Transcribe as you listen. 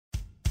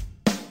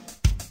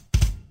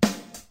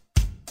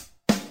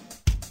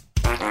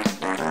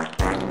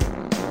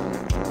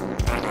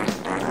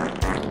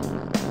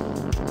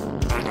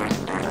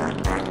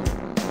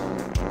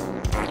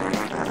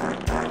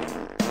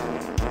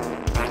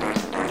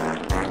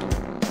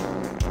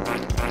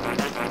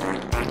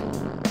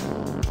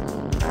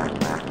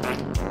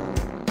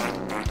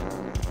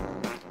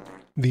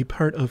The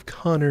part of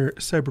Connor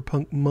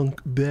Cyberpunk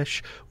Monk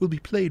Besh will be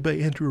played by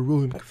Andrew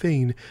AROAH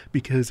McFain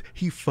because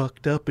he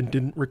fucked up and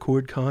didn't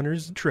record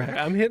Connor's track.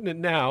 I'm hitting it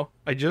now.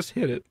 I just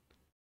hit it.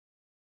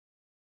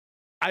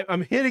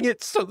 I'm hitting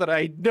it so that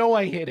I know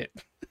I hit it.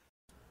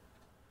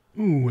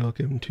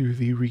 Welcome to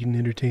the Read and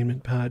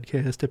Entertainment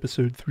Podcast,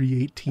 episode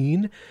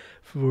 318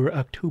 for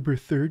October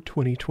 3rd,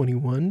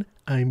 2021.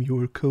 I'm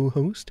your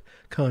co-host,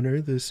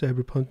 Connor, the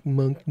Cyberpunk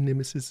Monk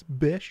Nemesis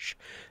Besh,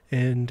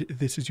 and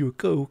this is your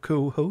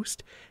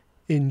co-host,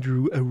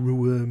 Andrew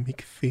AROAH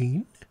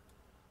McFain.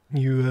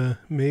 You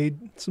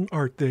made some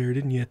art there,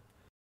 didn't you?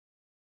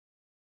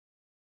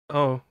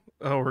 Oh,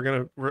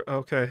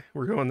 okay,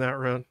 we're going that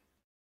route.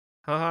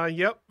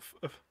 Yep,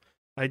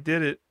 I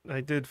did it. I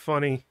did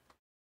funny.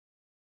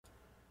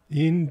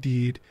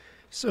 Indeed.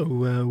 So,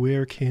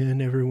 where can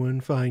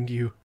everyone find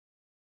you?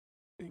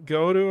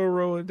 Go to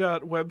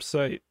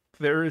AROAH.website.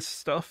 There is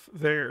stuff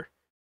there.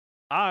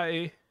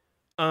 I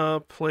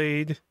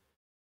played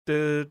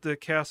the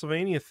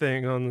Castlevania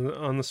thing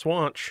on the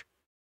Swanch.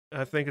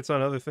 I think it's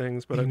on other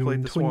things, but I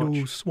played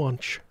the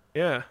Swanch.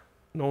 Yeah,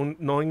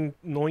 Noin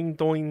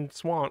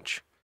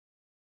Swanch.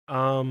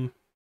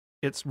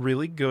 It's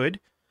really good.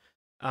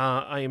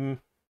 I'm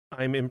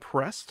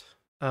impressed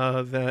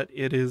that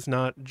it is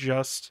not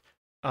just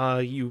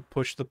you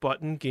push the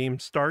button, game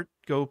start,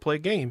 go play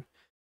game.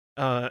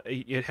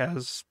 It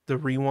has the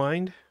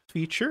rewind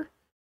feature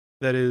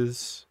that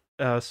is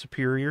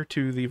superior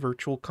to the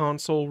Virtual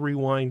Console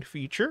rewind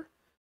feature.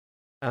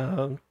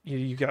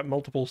 You got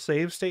multiple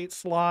save state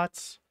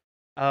slots.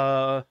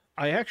 I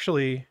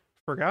actually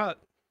forgot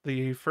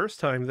the first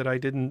time that I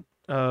didn't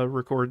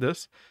record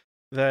this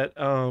that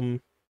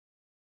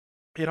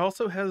it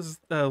also has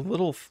a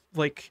little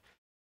like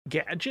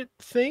gadget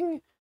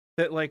thing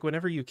that like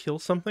whenever you kill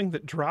something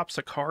that drops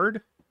a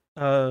card,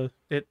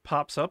 it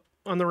pops up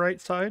on the right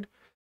side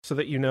so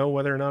that you know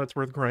whether or not it's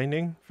worth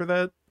grinding for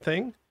that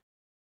thing.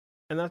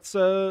 And that's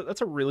a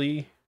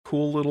really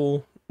cool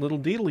little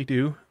deedly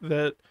do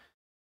that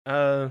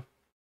I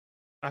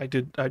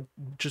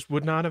just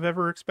would not have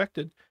ever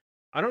expected.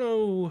 I don't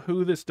know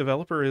who this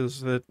developer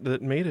is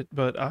that made it,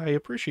 but I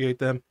appreciate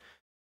them.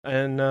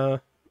 And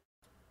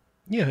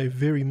yeah, I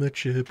very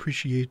much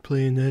appreciate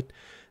playing that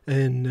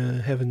and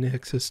having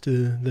access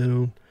to that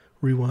old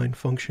rewind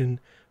function.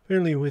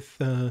 Apparently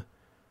with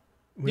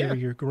whenever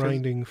you're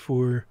grinding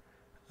for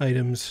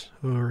items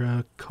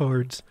or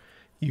cards,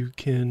 you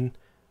can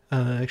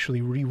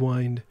actually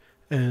rewind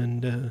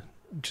and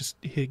just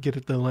get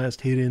at the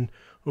last hit in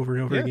over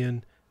and over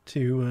again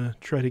to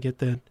try to get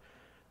that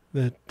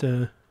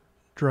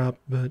drop.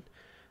 But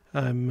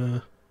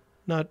I'm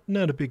not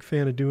a big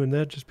fan of doing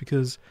that just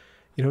because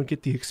you don't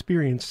get the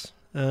experience.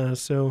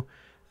 So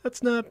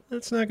that's not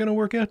going to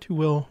work out too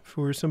well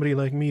for somebody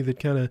like me that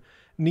kind of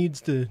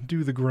needs to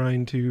do the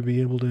grind to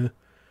be able to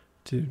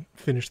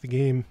finish the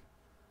game.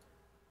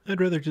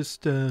 I'd rather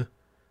just go,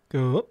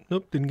 oh,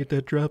 nope, didn't get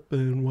that drop,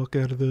 and walk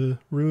out of the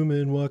room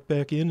and walk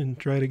back in and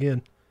try it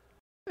again.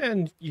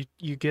 And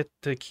you get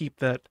to keep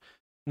that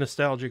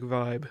nostalgic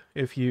vibe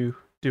if you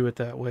do it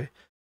that way.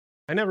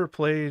 I never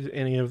played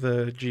any of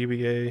the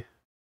GBA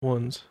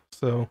ones,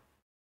 so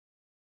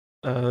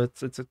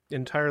it's an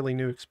entirely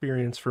new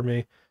experience for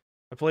me.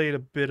 I played a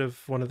bit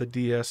of one of the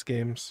DS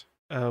games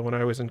when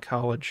I was in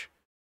college,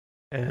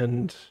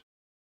 and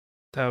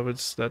that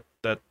was that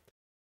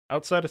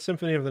outside of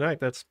Symphony of the Night,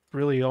 that's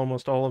really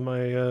almost all of my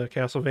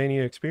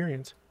Castlevania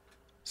experience.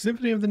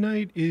 Symphony of the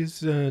Night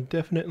is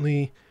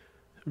definitely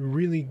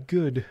really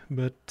good,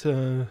 but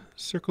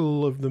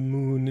Circle of the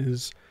Moon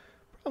is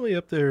probably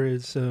up there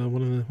as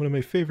one of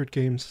my favorite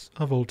games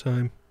of all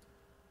time.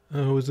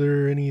 Was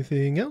there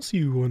anything else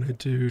you wanted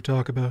to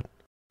talk about?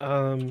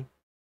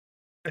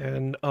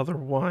 And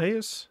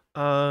otherwise,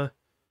 I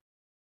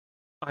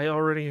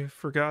already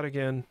forgot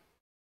again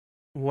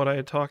what I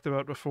had talked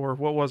about before.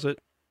 What was it?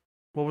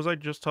 What was I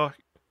just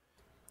talking?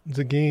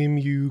 The game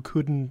you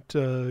couldn't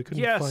find.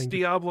 Yes,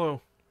 Diablo.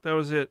 That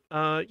was it.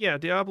 Yeah,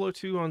 Diablo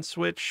 2 on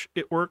Switch.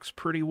 It works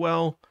pretty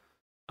well.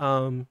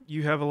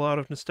 You have a lot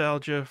of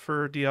nostalgia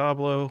for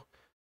Diablo,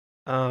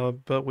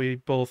 but we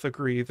both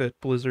agree that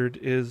Blizzard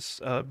is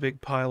a big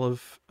pile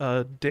of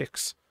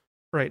dicks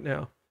right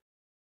now.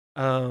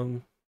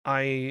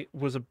 I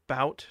was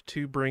about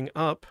to bring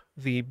up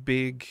the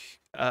big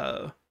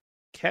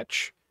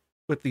catch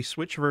with the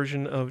Switch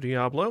version of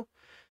Diablo,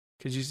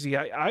 because you see,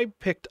 I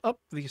picked up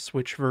the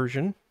Switch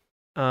version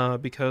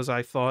because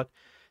I thought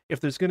if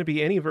there's going to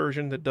be any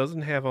version that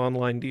doesn't have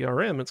online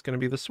DRM, it's going to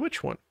be the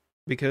Switch one,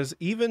 because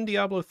even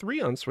Diablo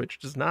 3 on Switch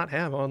does not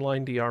have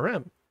online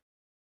DRM.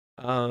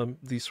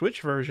 The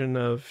Switch version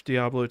of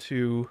Diablo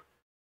 2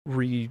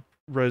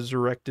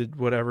 resurrected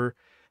whatever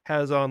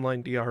has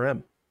online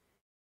DRM.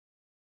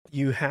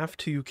 You have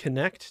to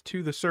connect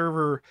to the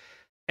server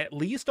at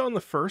least on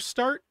the first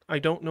start. I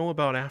don't know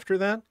about after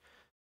that.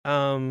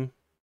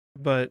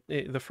 But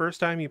the first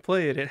time you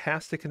play it, it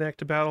has to connect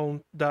to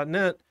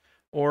battle.net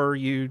or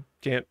you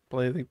can't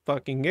play the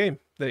fucking game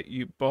that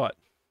you bought.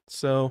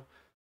 So,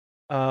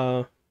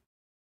 yeah,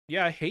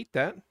 I hate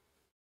that.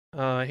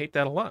 I hate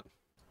that a lot.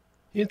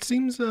 It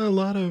seems a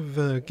lot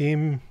of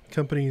game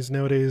companies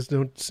nowadays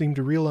don't seem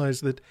to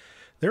realize that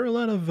there are a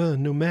lot of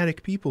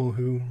nomadic people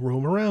who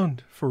roam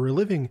around for a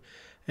living,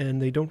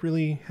 and they don't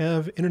really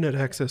have internet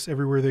access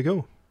everywhere they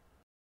go.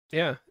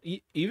 Yeah,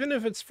 even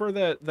if it's for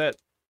that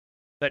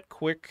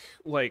quick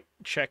like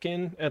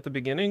check-in at the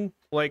beginning,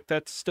 like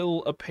that's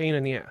still a pain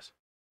in the ass.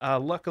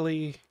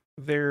 Luckily,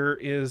 there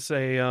is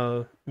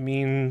a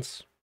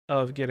means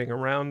of getting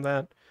around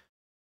that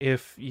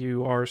if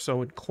you are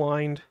so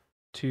inclined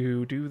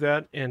to do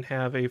that and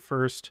have a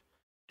first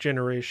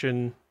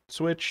generation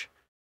Switch.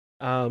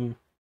 Um,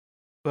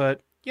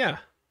 but yeah,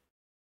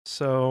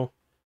 so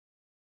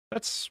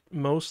that's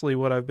mostly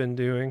what I've been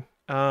doing.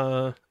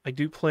 I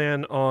do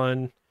plan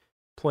on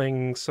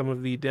playing some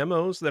of the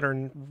demos that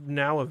are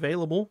now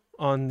available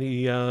on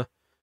the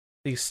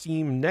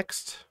Steam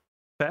Next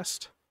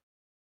Fest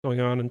going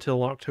on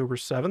until October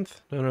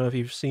 7th. Don't know if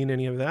you've seen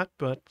any of that,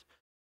 but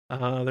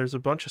there's a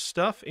bunch of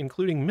stuff,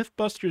 including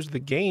Mythbusters the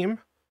game.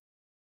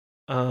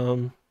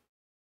 Um,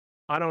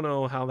 I don't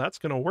know how that's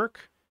gonna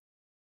work,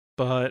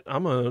 but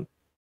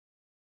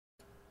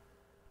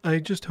I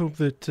just hope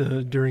that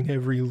during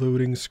every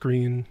loading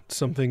screen,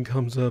 something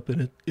comes up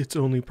and its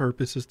only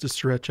purpose is to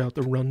stretch out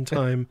the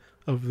runtime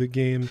of the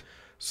game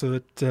so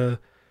that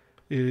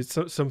it's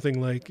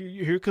something like,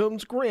 here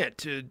comes Grant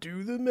to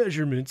do the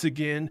measurements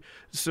again,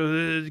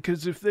 so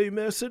because if they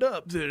mess it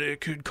up, then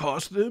it could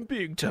cost them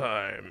big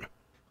time.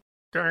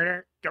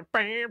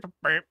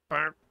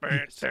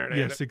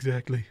 Yes,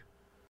 exactly.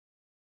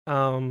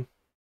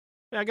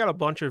 Yeah, I got a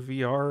bunch of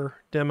VR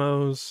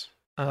demos,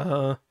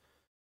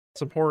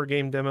 some horror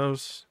game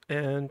demos,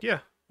 and yeah,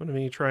 I'm gonna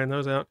be trying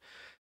those out.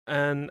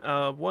 And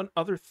one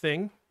other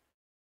thing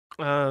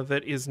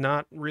that is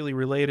not really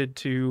related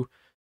to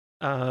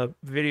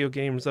video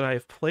games that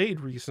I've played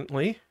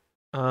recently,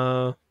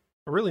 or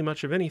really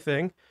much of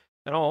anything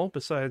at all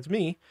besides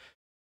me.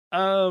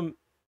 Um,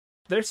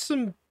 there's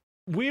some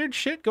weird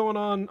shit going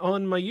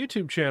on my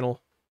YouTube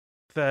channel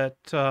that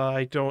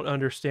I don't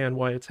understand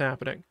why it's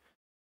happening.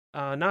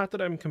 Not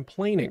that I'm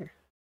complaining,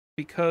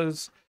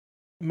 because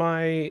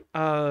my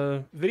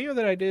video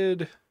that I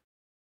did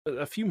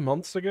a few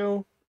months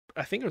ago,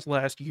 I think it was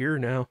last year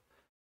now,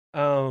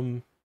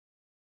 um,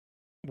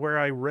 where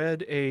I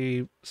read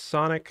a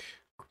Sonic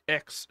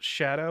X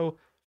Shadow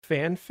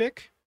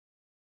fanfic,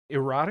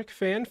 erotic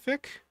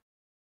fanfic,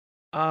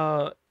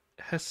 uh,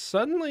 has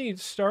suddenly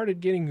started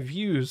getting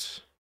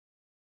views.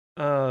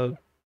 Uh,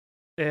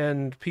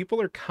 and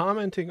people are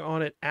commenting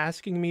on it,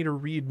 asking me to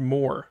read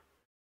more.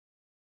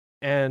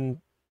 And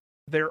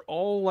they're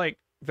all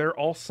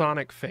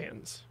Sonic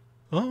fans.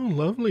 Oh,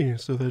 lovely.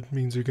 So that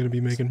means you're going to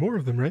be making more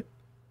of them, right?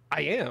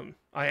 I am.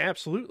 I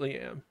absolutely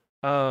am.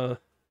 Uh,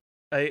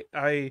 I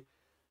I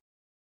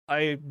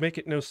I make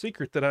it no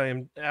secret that I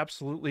am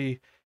absolutely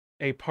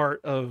a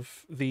part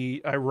of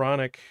the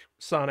ironic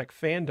Sonic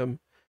fandom.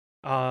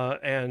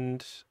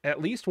 And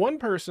at least one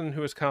person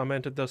who has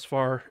commented thus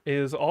far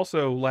is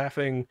also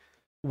laughing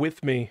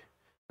with me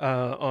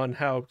on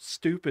how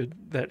stupid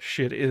that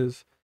shit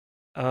is.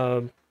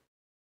 Um,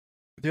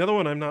 the other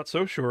one, I'm not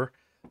so sure,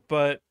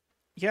 but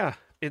yeah,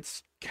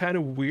 it's kind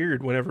of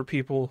weird whenever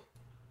people.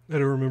 I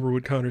don't remember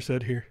what Connor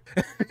said here.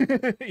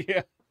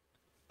 Yeah,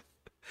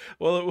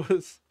 well, it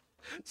was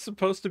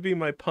supposed to be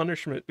my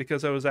punishment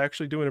because I was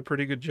actually doing a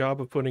pretty good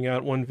job of putting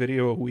out one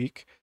video a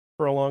week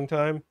for a long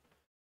time,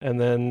 and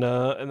then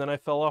I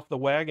fell off the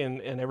wagon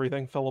and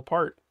everything fell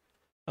apart.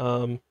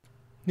 Um,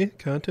 Yeah,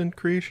 content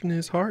creation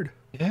is hard.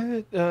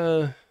 yeah,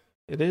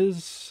 it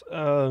is.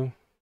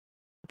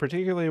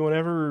 Particularly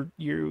whenever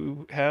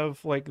you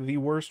have like the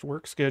worst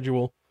work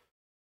schedule,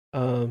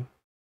 um,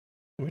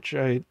 which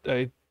I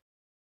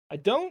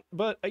don't,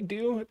 but I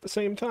do at the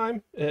same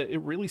time. It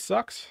really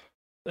sucks.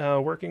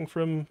 Working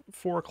from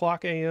 4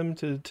 o'clock a.m.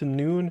 to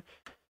noon,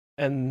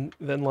 and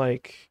then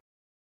like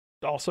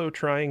also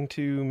trying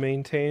to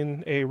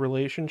maintain a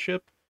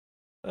relationship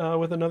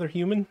with another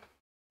human,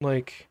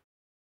 like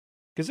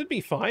because it'd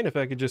be fine if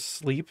I could just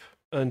sleep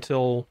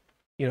until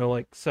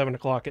like 7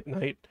 o'clock at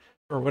night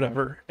or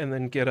whatever, and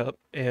then get up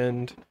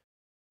and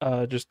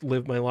just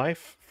live my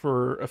life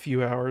for a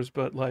few hours.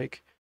 But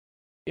like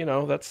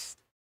that's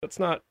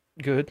not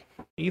good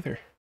either.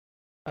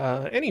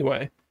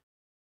 Anyway,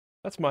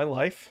 that's my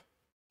life.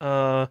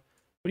 What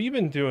have you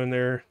been doing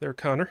there,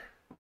 Connor?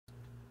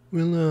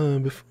 Well,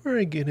 before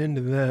I get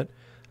into that,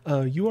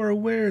 you are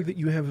aware that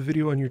you have a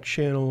video on your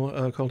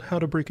channel called How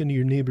to Break Into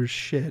Your Neighbor's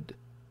Shed.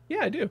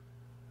 Yeah, I do.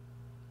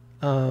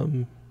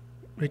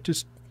 I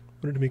just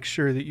wanted to make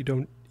sure that you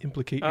don't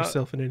implicate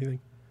yourself in anything.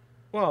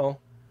 Well,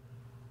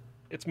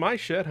 it's my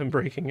shed I'm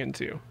breaking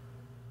into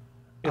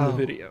in the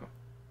video.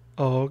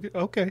 Oh,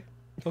 okay.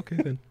 Okay,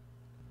 then.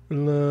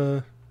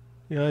 Well,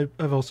 yeah,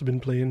 I've also been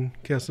playing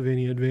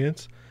Castlevania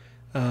Advance.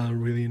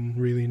 Really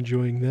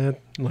enjoying that.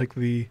 Like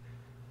the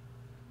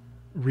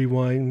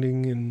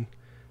rewinding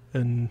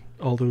and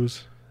all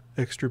those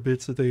extra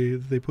bits that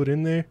they put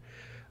in there.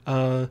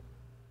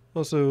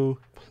 Also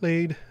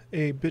played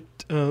a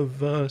bit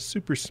of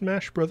Super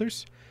Smash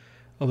Brothers.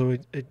 although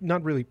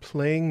not really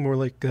playing, more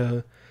like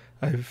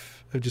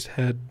I've just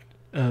had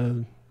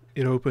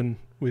it open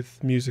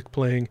with music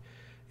playing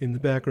in the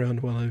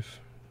background while I've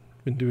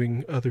been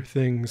doing other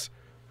things.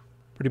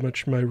 Pretty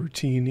much my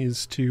routine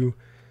is to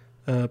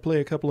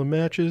play a couple of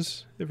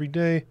matches every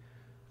day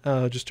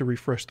just to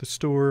refresh the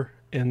store,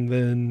 and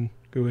then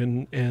go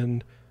in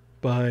and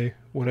buy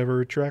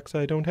whatever tracks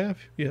I don't have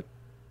yet.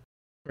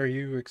 Are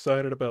you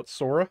excited about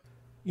Sora?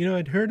 You know,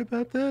 I'd heard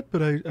about that,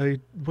 but I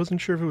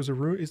wasn't sure if it was a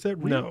rumor. Is that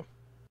real?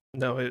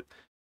 No,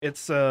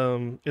 it's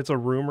a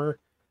rumor.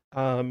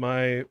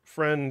 My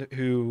friend,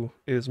 who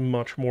is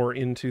much more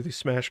into the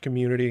Smash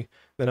community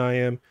than I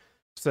am,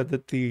 said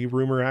that the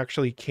rumor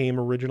actually came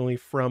originally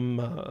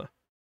from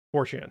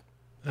 4chan.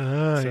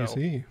 Ah, So, I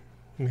see.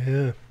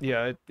 Yeah.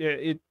 Yeah,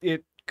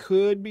 it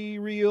could be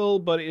real,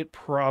 but it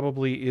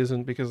probably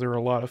isn't, because there are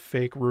a lot of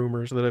fake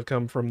rumors that have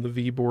come from the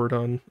V board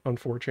on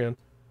 4chan.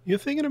 You're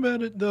thinking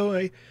about it, though.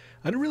 I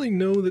don't really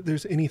know that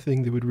there's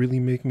anything that would really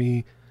make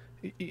me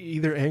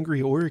either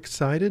angry or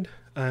excited.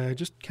 I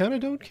just kind of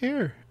don't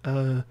care.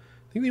 I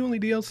think the only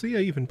DLC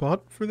I even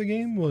bought for the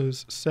game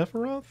was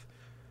Sephiroth,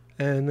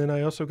 and then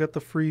I also got the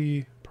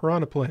free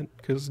Piranha Plant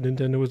because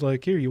Nintendo was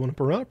like, "Here, you want a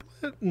Piranha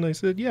Plant?" And I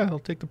said, "Yeah, I'll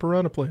take the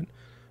Piranha Plant."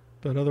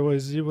 But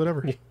otherwise, yeah,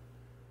 whatever.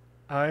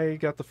 I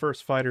got the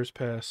first Fighter's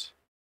Pass,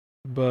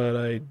 but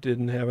I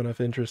didn't have enough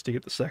interest to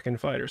get the second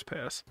Fighter's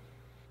Pass.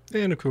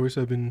 And of course,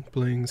 I've been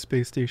playing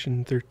Space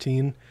Station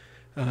 13.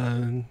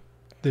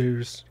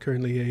 There's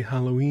currently a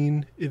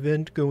Halloween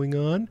event going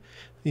on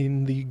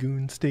in the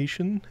Goon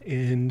Station,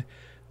 and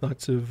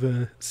lots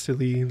of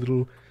silly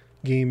little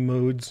game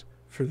modes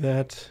for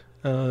that.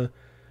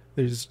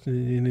 There's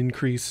an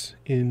increase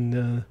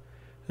in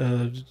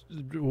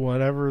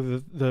whatever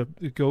the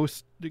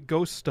ghost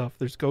stuff.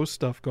 There's ghost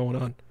stuff going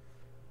on.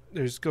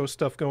 There's ghost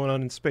stuff going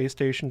on in Space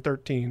Station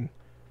 13.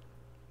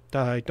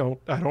 I don't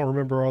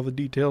remember all the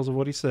details of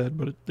what he said,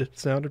 but it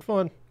sounded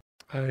fun.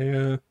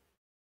 I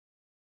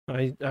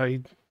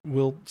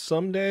will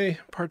someday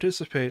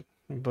participate,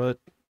 but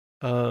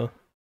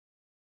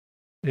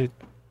hey,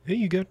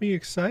 you got me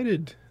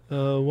excited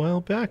a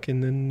while back,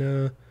 and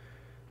then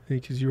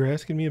because you were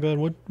asking me about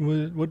what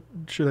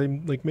should I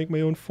like make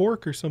my own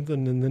fork or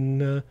something, and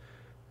then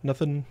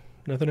nothing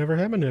ever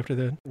happened after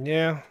that.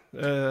 Yeah,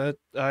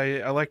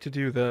 I like to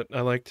do that.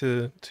 I like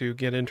to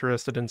get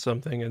interested in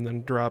something and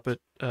then drop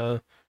it, and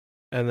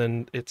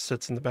then it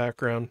sits in the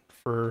background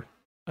for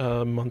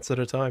months at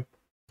a time.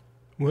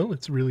 Well,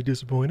 it's really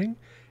disappointing,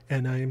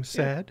 and I am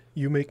sad.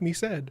 Yeah. You make me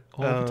sad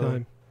all the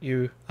time.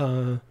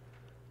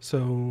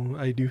 So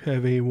I do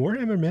have a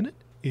Warhammer minute,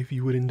 if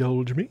you would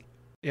indulge me.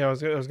 Yeah, I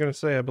was gonna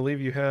say, I believe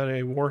you had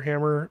a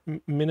Warhammer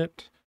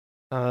minute.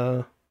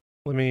 Let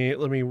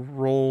me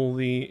roll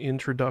the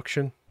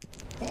introduction.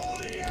 For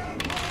the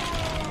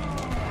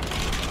Empire!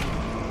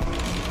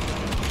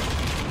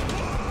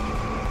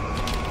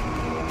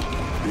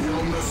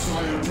 Your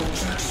Messiah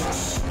protects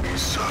us. We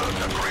serve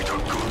the greater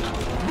good.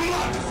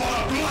 Blood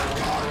for blood!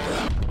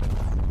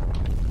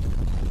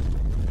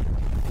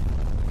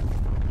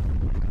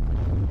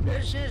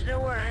 This is the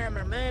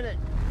Warhammer Minute.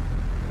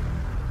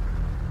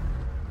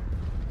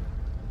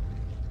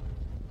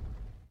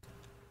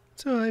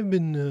 So I've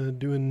been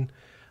doing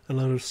a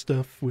lot of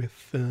stuff with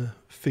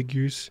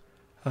figures.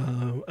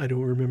 I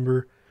don't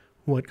remember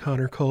what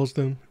Connor calls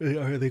them.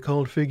 Are they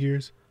called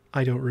figures?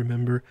 I don't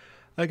remember.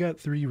 I got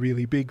 3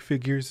 really big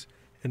figures,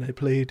 and I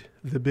played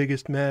the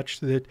biggest match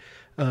that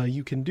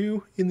you can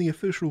do in the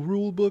official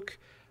rule book.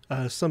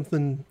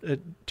 Something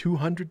at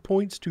 200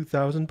 points,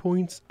 2,000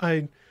 points.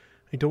 I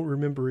don't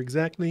remember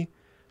exactly.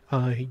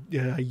 I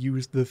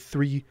used the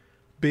 3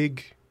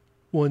 big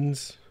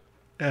ones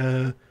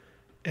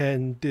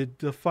and did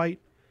the fight,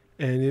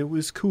 and it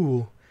was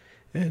cool.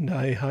 And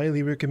I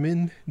highly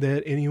recommend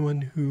that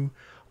anyone who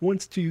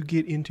wants to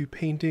get into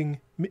painting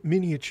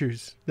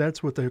miniatures,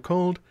 that's what they're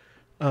called,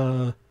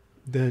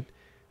 that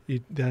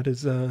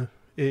is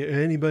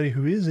anybody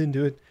who is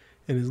into it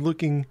and is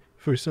looking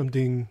for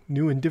something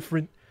new and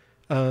different,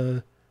 that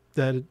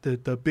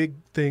the big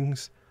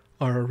things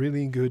are a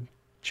really good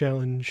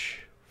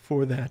challenge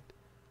for that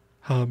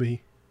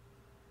hobby.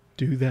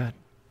 Do that.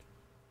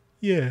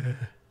 Yeah.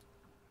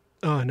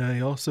 Oh, and I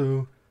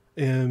also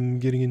am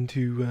getting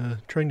into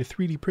trying to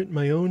 3D print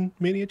my own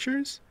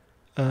miniatures.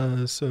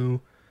 So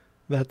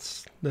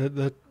that's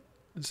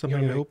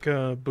something I hope.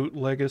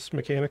 Bootlegus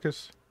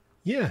Mechanicus?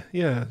 Yeah,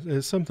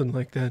 something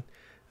like that.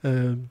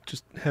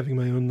 Just having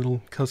my own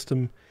little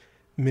custom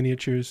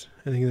miniatures.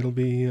 I think that'll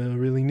be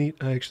really neat.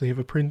 I actually have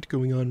a print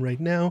going on right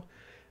now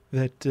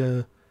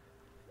that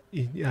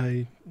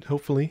I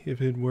hopefully,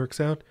 if it works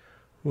out,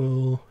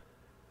 will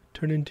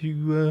turn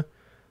into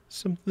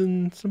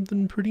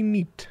something pretty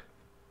neat.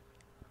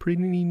 You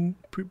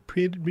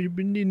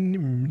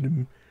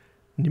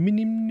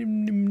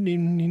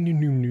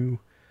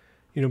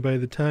know, by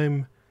the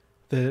time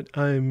that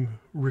I'm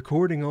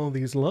recording all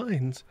these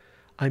lines,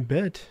 I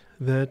bet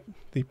that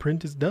the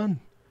print is done.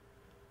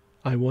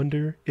 I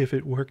wonder if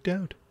it worked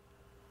out.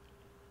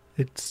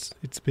 It's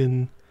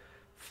been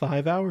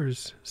 5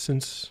 hours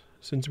since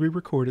since we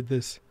recorded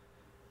this.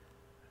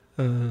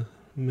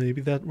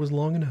 Maybe that was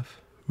long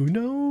enough. Who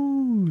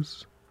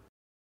knows?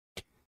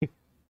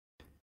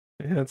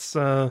 It's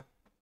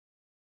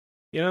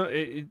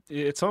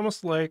it's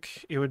almost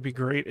like it would be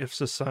great if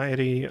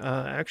society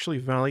actually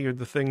valued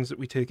the things that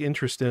we take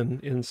interest in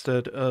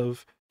instead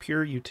of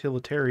pure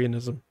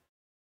utilitarianism.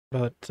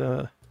 But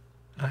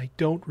I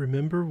don't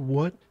remember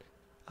what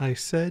I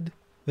said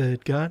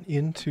that got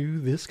into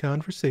this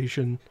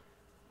conversation,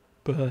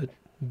 but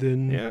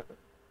then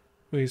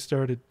we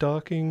started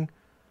talking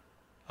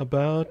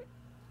about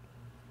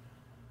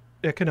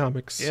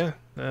economics. Yeah,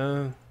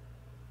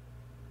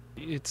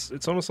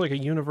 it's almost like a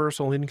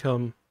universal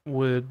income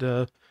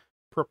would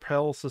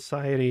propel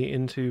society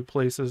into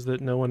places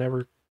that no one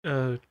ever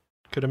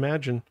could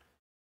imagine,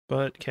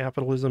 but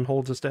capitalism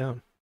holds us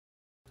down.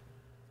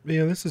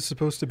 Yeah, this is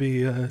supposed to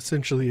be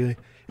essentially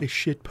a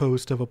shit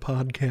post of a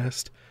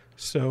podcast,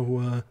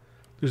 so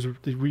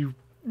we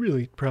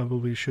really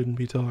probably shouldn't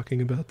be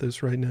talking about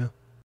this right now.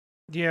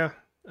 Yeah,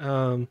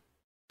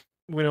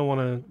 we don't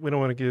want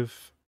to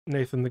give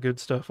Nathan the good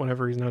stuff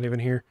whenever he's not even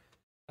here.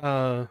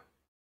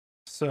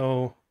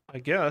 So I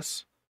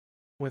guess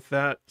with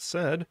that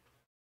said,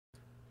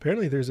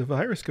 apparently there's a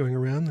virus going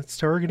around that's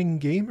targeting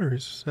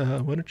gamers.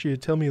 Why don't you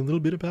tell me a little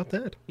bit about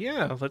that?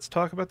 Yeah, let's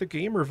talk about the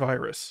gamer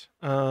virus.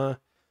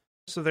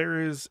 So there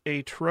is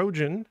a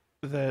Trojan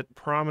that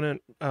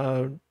prominent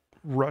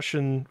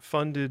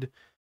Russian-funded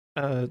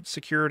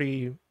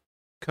security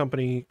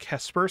company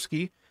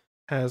Kaspersky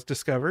has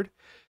discovered,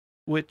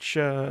 which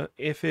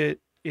if it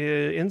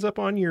ends up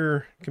on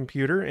your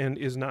computer and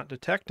is not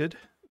detected,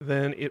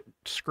 then it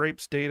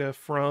scrapes data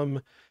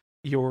from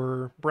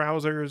your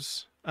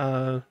browsers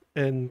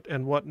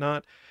and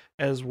whatnot,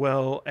 as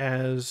well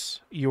as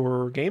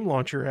your game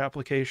launcher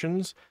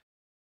applications,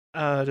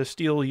 to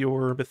steal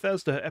your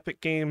Bethesda,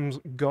 Epic Games,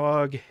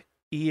 GOG,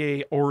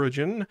 EA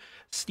Origin,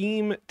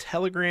 Steam,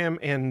 Telegram,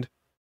 and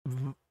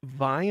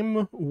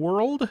Vime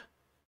World.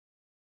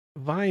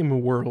 I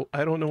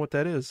don't know what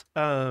that is.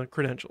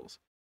 Credentials.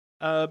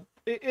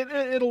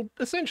 It'll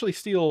essentially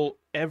steal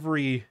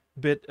every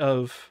bit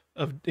of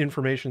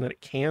information that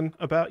it can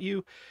about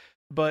you,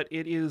 but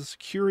it is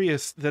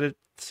curious that it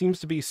seems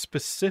to be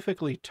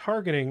specifically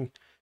targeting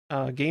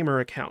gamer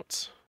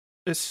accounts.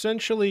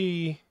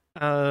 Essentially,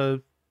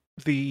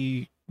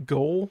 the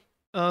goal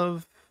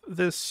of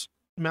this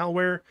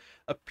malware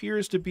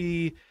appears to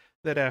be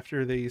that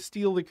after they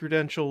steal the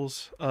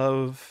credentials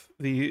of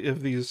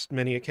these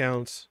many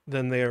accounts,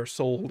 then they are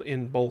sold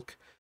in bulk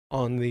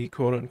on the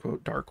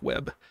quote-unquote dark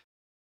web.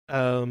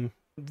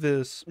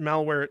 This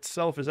malware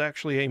itself is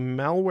actually a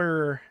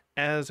malware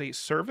as a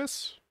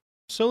service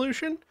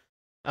solution,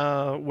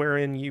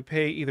 wherein you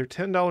pay either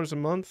 $10 a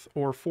month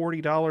or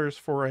 $40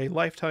 for a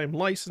lifetime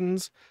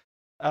license,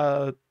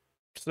 so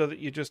that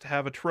you just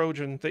have a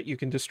Trojan that you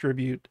can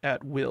distribute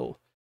at will.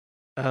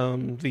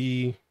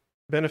 The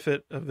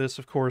benefit of this,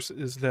 of course,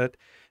 is that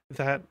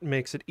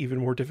makes it even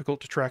more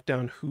difficult to track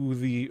down who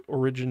the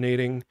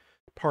originating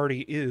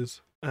party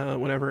is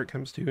whenever it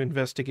comes to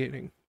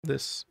investigating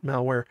this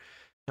malware.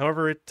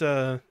 However, it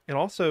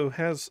also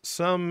has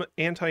some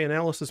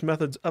anti-analysis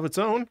methods of its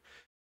own.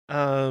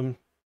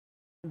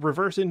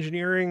 Reverse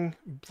engineering,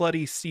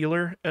 bloody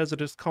sealer, as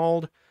it is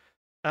called,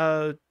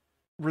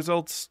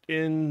 results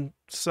in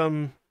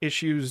some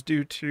issues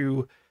due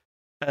to,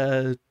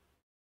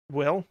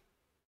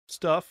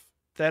 stuff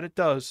that it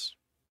does.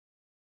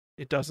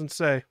 It doesn't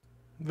say.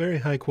 Very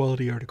high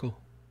quality article.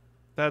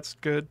 That's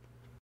good.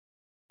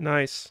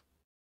 Nice.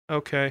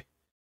 Okay.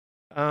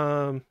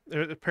 They're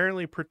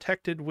apparently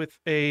protected with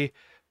a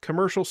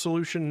commercial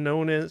solution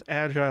known as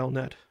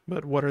AgileNet.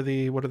 But what are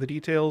the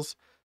details?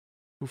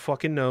 Who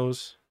fucking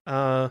knows?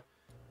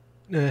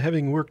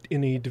 Having worked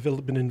in a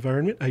development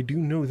environment, I do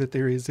know that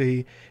there is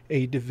a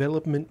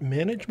development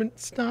management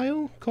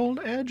style called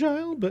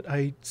Agile, but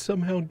I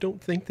somehow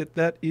don't think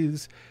that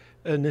is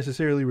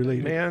necessarily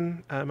related.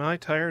 Man, am I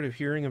tired of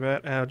hearing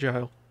about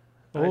Agile.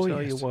 I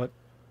tell you what.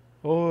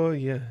 Oh,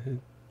 yeah.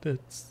 That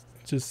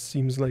just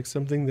seems like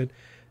something that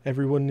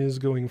everyone is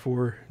going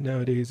for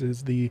nowadays,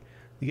 is the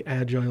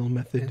Agile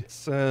method.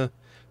 It's,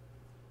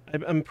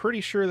 I'm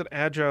pretty sure that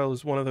Agile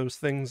is one of those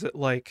things that,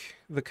 like,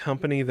 the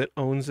company that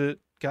owns it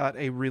got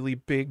a really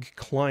big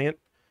client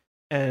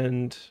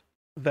and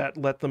that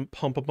let them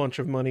pump a bunch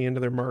of money into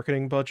their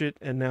marketing budget,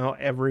 and now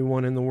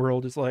everyone in the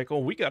world is like, oh,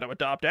 we got to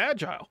adopt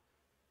Agile.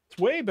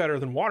 It's way better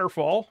than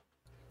Waterfall.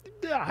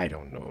 I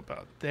don't know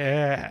about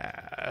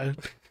that.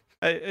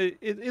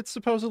 It's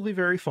supposedly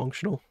very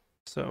functional,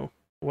 so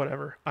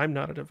whatever. I'm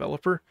not a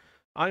developer.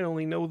 I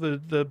only know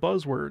the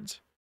buzzwords,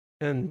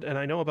 and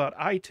I know about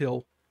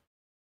ITIL.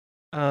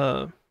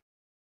 So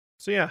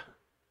yeah.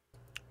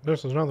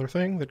 This is another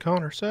thing that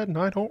Connor said, and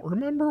I don't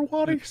remember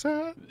what he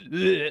said.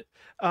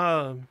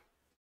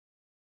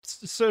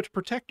 So to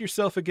protect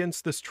yourself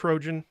against this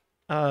Trojan,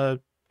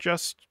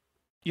 just,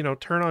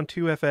 turn on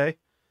 2FA,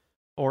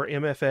 or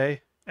MFA,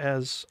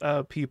 as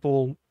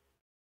people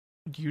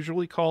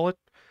usually call it.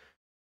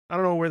 I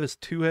don't know where this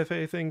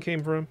 2FA thing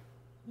came from.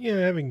 Yeah,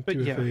 having But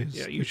 2FA is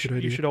yeah, a you good should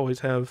idea. you should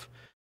always have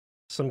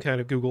some kind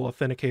of Google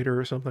Authenticator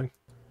or something.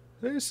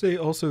 I say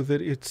also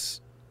that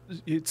it's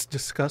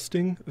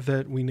disgusting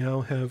that we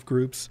now have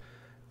groups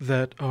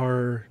that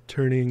are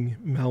turning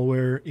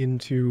malware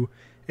into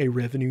a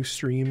revenue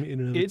stream in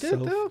and of Is it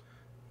itself though?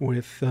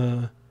 with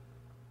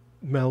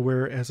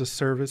malware as a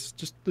service.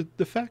 Just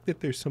the fact that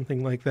there's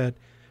something like that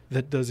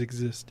that does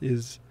exist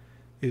is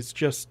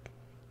just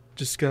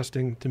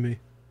disgusting to me.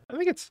 I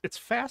think it's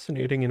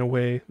fascinating in a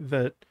way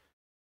that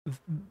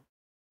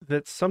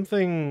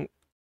something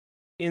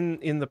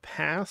in the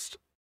past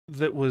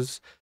that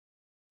was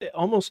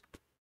almost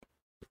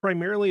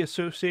primarily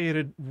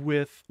associated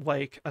with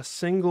like a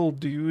single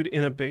dude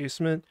in a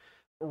basement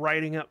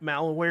writing up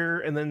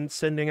malware and then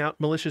sending out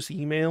malicious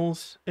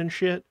emails and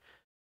shit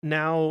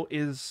now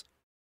is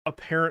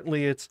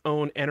apparently its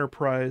own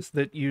enterprise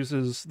that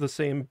uses the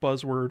same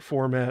buzzword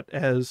format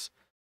as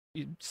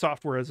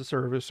software as a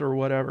service or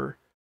whatever.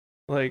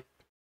 Like,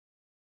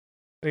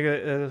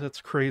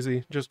 that's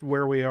crazy. Just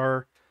where we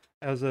are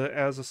as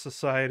a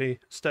society,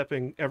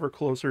 stepping ever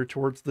closer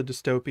towards the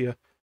dystopia.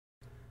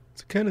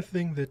 It's the kind of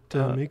thing that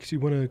makes you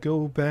want to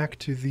go back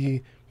to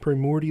the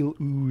primordial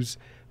ooze,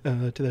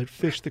 to that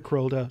fish that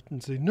crawled out,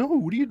 and say, "No,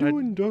 what are you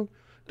doing? Don't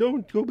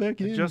go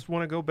back in." I just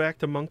want to go back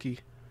to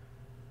monkey.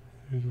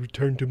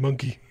 Return to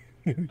monkey.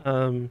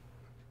 And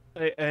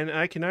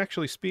I can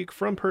actually speak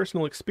from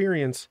personal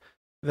experience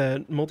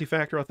that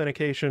multi-factor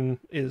authentication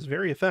is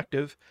very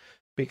effective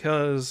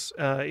because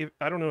I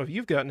don't know if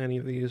you've gotten any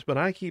of these, but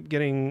I keep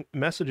getting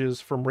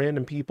messages from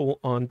random people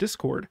on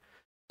Discord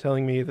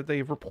telling me that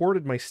they've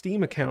reported my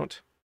Steam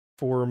account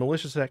for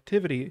malicious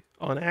activity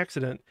on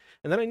accident,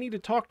 and then I need to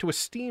talk to a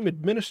Steam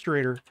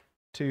administrator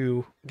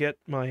to get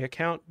my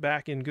account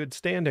back in good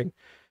standing.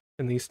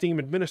 And the Steam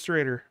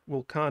administrator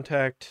will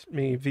contact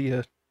me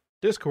via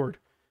Discord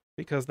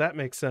because that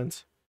makes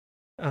sense.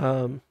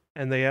 And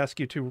they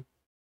ask you to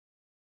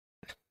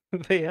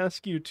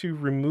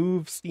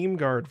remove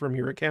SteamGuard from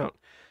your account.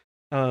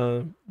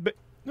 But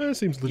That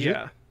seems legit.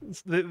 yeah,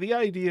 the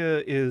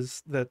idea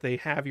is that they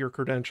have your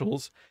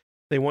credentials.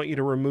 They want you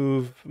to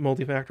remove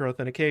multi-factor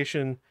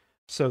authentication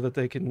so that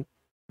they can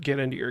get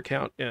into your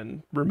account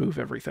and remove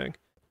everything.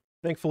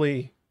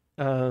 Thankfully,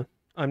 I'm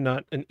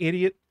not an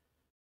idiot,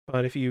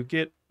 but if you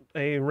get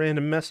a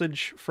random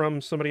message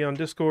from somebody on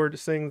Discord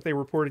saying that they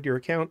reported your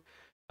account,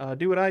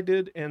 do what I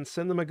did and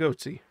send them a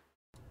goatsy.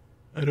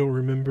 I don't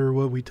remember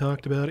what we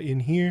talked about in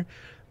here,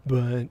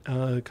 but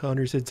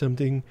Connor said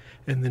something,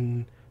 and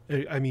then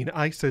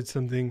I said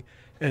something,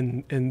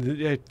 and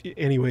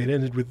anyway, it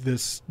ended with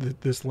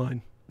this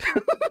line.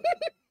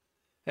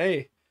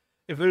 Hey,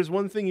 if there's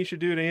one thing you should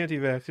do to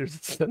anti-vaxxers,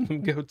 it's send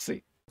them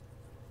goatsy.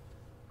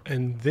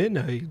 And then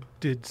I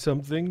did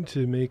something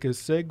to make a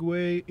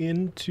segue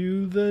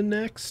into the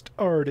next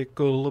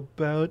article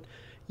about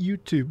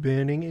YouTube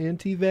banning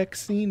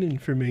anti-vaccine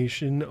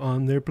information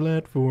on their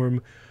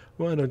platform.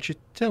 Why don't you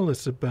tell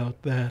us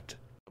about that?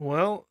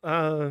 Well,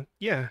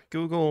 yeah,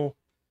 Google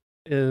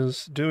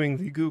is doing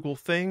the Google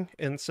thing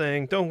and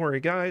saying, don't worry,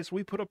 guys,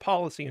 we put a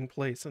policy in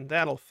place and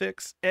that'll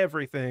fix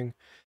everything.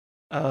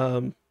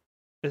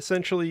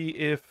 Essentially,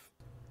 if...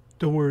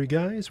 Don't worry,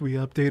 guys, we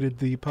updated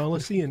the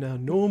policy and now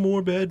no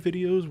more bad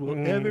videos will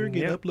ever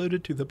get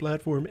uploaded to the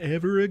platform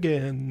ever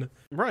again.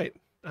 Right.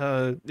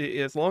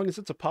 As long as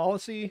it's a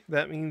policy,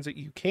 that means that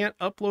you can't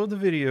upload the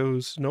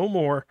videos no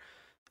more.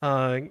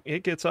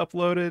 It gets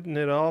uploaded and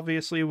it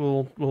obviously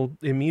will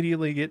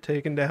immediately get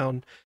taken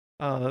down.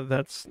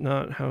 That's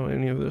not how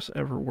any of this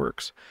ever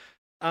works.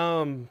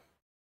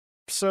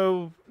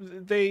 So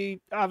they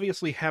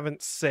obviously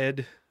haven't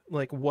said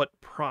like what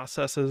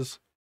processes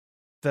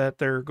that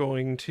they're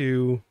going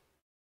to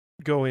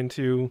go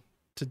into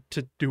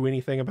to do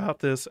anything about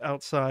this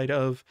outside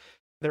of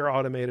their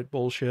automated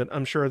bullshit.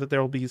 I'm sure that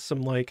there'll be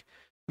some like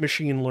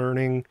machine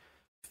learning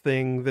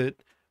thing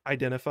that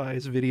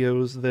identifies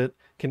videos that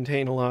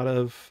contain a lot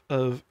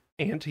of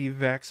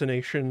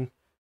anti-vaccination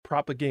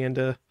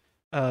propaganda.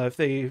 If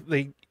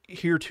they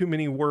hear too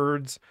many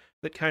words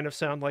that kind of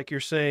sound like you're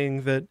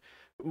saying that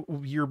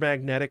you're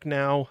magnetic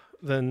now,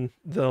 then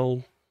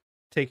they'll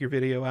take your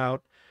video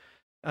out.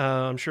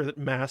 I'm sure that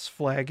mass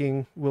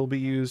flagging will be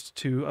used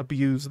to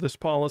abuse this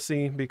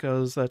policy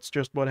because that's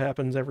just what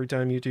happens every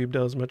time YouTube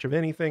does much of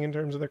anything in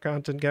terms of their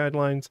content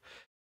guidelines.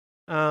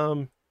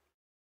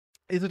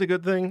 Is it a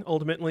good thing?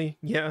 Ultimately,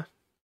 yeah,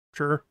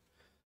 sure.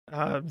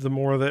 The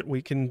more that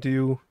we can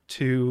do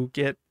to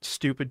get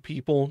stupid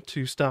people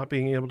to stop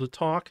being able to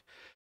talk,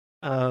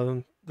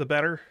 the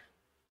better.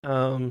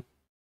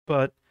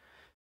 But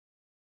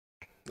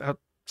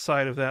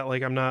outside of that,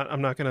 like I'm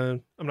not gonna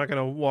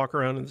walk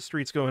around in the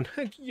streets going,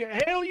 yeah,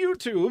 hail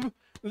YouTube,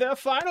 they're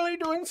finally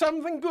doing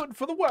something good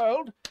for the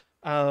world,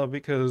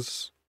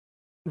 because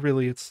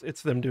really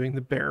it's them doing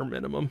the bare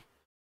minimum,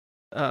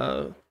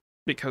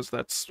 because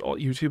that's all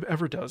YouTube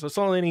ever does. That's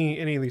all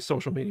any of these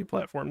social media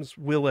platforms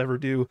will ever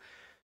do,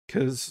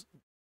 because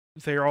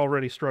they're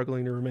already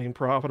struggling to remain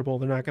profitable.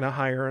 They're not going to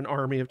hire an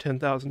army of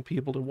 10,000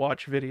 people to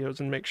watch videos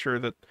and make sure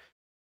that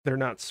they're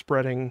not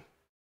spreading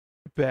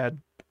bad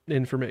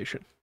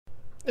information.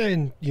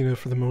 And,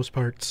 for the most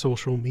part,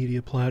 social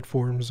media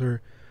platforms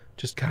are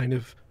just kind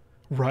of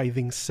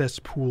writhing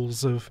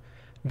cesspools of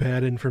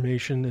bad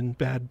information and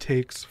bad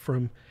takes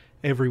from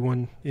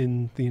everyone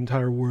in the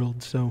entire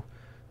world. So,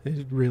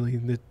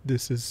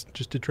 this is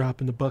just a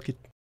drop in the bucket.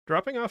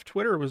 Dropping off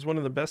Twitter was one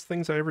of the best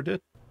things I ever did.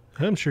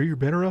 I'm sure you're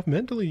better off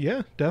mentally.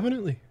 Yeah,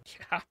 definitely.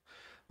 Yeah.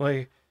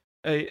 Like,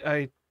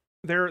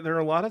 there are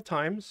a lot of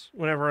times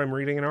whenever I'm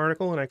reading an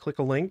article and I click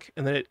a link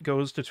and then it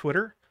goes to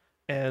Twitter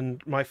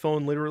and my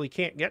phone literally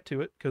can't get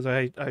to it because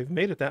I've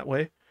made it that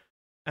way.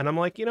 And I'm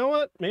like, you know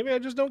what? Maybe I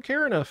just don't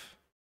care enough.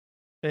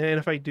 And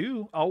if I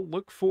do, I'll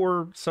look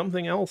for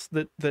something else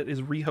that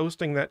is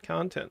rehosting that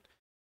content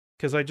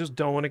because I just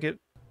don't want to get...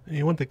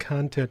 You want the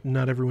content,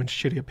 not everyone's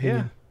shitty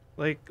opinion.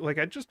 Yeah. Like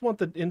I just want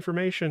the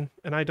information,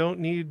 and I don't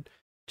need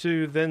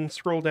to then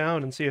scroll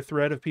down and see a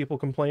thread of people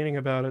complaining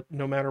about it,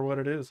 no matter what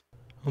it is.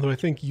 Although I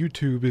think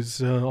YouTube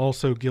is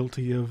also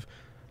guilty of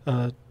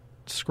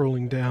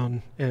scrolling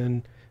down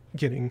and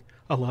getting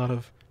a lot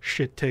of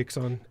shit takes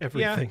on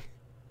everything.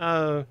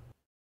 Yeah.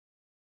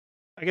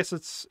 I guess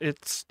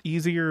it's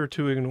easier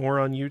to ignore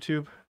on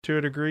YouTube to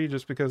a degree,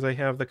 just because I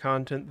have the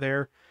content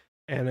there,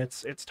 and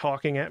it's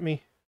talking at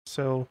me,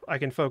 so I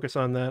can focus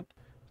on that.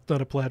 It's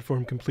not a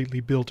platform completely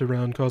built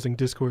around causing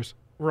discourse.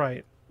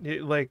 Right.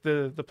 Like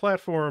the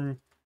platform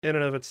in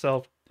and of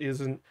itself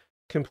isn't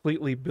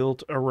completely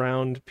built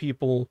around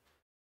people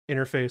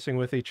interfacing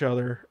with each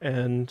other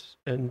and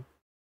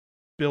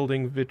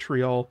building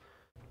vitriol.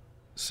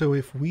 So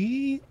if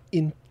we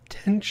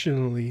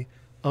intentionally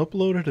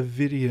uploaded a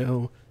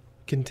video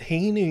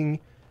containing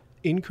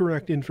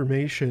incorrect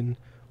information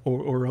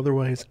or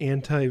otherwise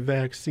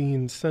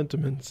anti-vaccine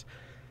sentiments,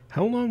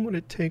 how long would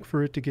it take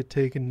for it to get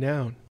taken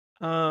down?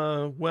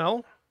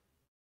 Well,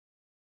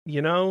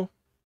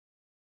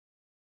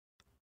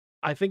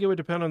 I think it would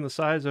depend on the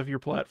size of your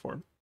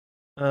platform.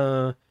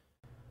 Yeah,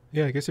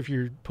 I guess if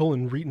you're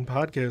pulling Reetin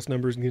podcast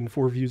numbers and getting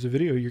 4 views a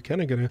video, you're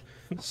kind of going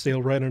to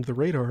sail right under the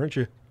radar, aren't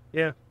you?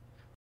 Yeah.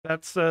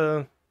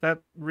 That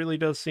really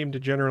does seem to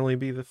generally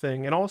be the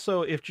thing. And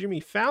also, if Jimmy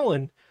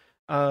Fallon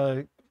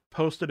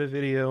posted a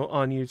video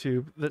on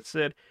YouTube that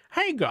said,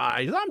 "Hey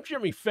guys, I'm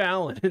Jimmy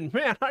Fallon, and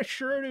man, I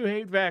sure do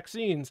hate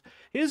vaccines,"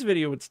 his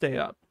video would stay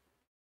up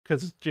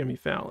because it's Jimmy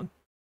Fallon.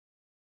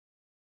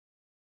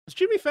 Does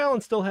Jimmy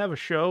Fallon still have a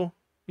show?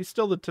 He's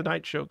still the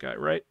Tonight Show guy,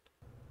 right?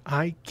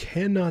 I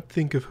cannot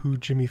think of who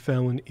Jimmy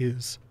Fallon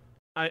is.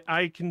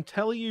 I can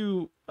tell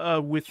you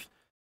with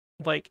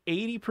like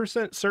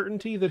 80%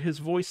 certainty that his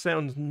voice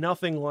sounds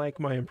nothing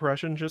like my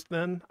impression just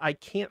then. I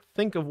can't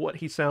think of what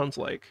he sounds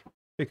like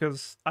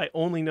because I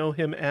only know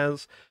him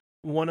as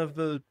one of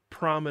the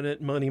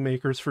prominent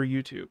moneymakers for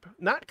YouTube.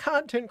 Not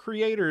content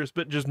creators,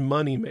 but just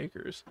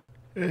moneymakers.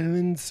 And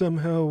then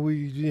somehow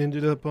we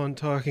ended up on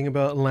talking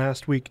about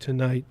Last Week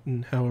Tonight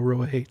and how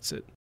AROAH hates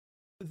it.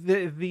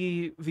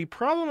 The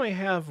problem I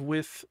have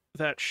with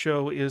that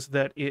show is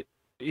that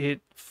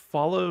it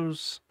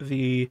follows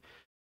the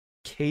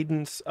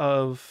cadence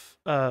of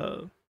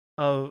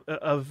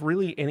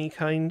really any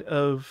kind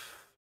of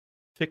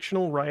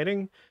fictional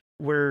writing,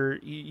 where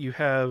you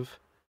have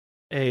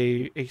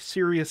a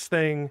serious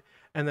thing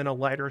and then a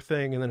lighter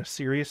thing and then a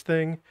serious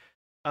thing,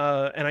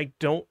 and I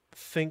don't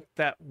think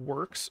that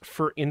works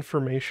for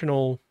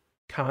informational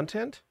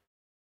content,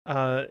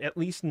 at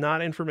least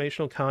not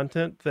informational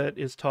content that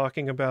is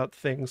talking about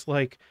things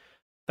like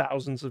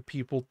thousands of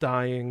people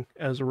dying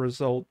as a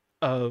result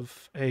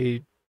of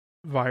a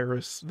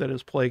virus that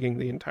is plaguing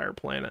the entire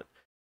planet.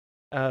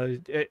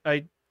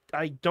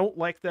 I don't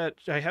like that.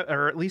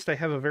 Or at least I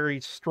have a very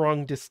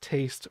strong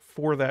distaste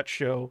for that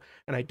show,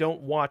 and I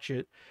don't watch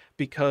it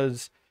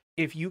because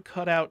if you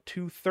cut out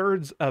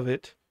 2/3 of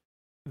it,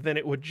 then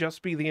it would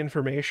just be the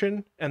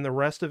information, and the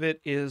rest of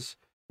it is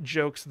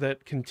jokes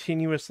that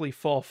continuously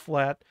fall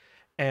flat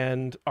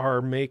and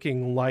are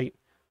making light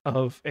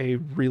of a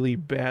really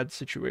bad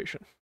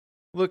situation.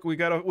 Look, we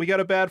got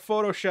a bad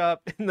Photoshop.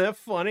 Isn't that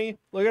funny?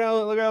 Look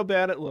how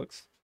bad it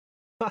looks.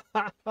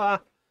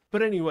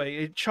 But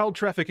anyway, child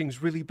trafficking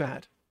is really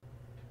bad.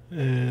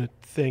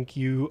 Thank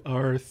you,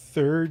 our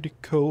third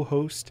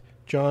co-host,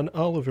 John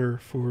Oliver,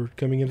 for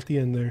coming in at the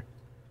end there.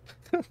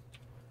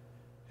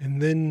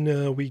 And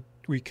then we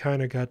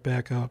kind of got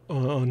back up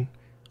on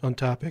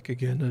topic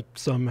again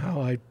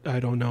somehow. I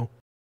don't know.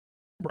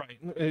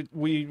 Right.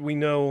 We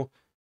know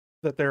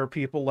that there are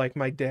people like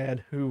my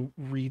dad who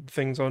read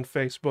things on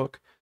Facebook,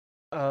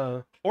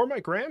 or my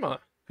grandma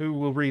who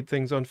will read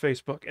things on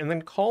Facebook and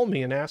then call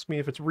me and ask me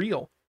if it's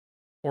real,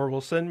 or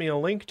will send me a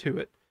link to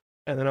it,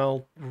 and then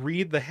I'll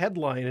read the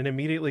headline and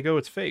immediately go,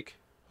 it's fake.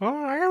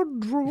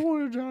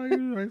 Andrew,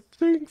 I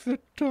think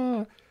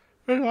that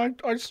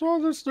I saw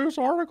this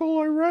article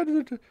I read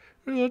that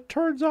it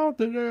turns out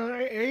that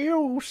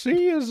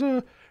AOC is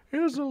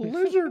a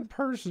lizard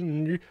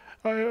person.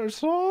 I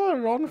saw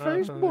it on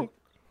Facebook.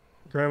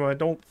 Grandma, I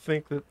don't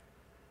think that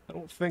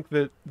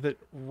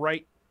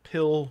Right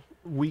Pill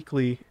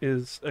Weekly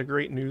is a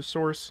great news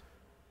source.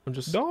 I'm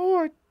just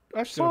I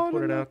saw gonna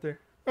put it out there.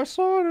 I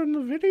saw it in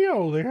the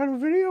video. They had a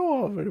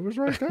video of it. It was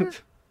right there.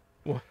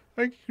 What?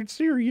 I could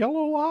see her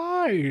yellow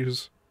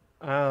eyes.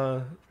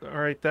 All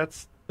right,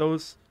 that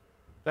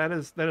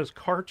is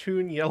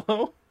cartoon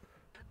yellow.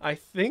 I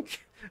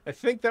think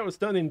that was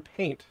done in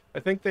paint. I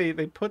think they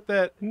put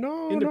that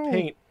into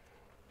paint.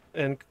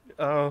 And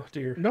oh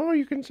dear. No,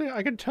 you can see.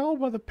 I can tell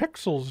by the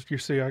pixels. You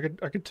see, I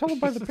could tell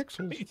by the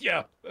pixels.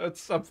 Yeah, that's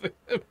something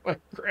that my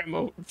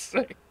grandma would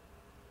say.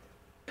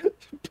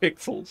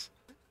 Pixels.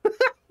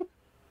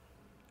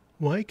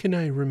 Why can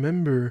I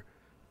remember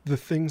the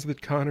things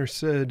that Connor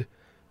said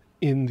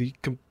in the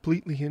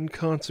completely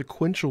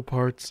inconsequential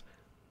parts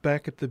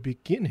back at the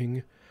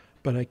beginning,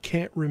 but I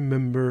can't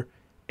remember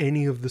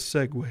any of the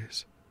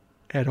segues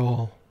at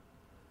all?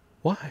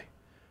 Why?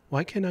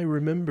 Why can I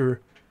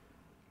remember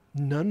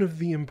none of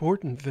the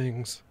important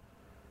things?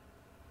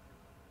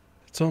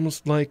 It's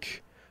almost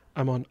like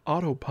I'm on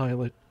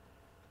autopilot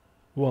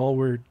while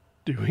we're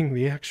doing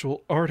the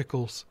actual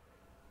articles,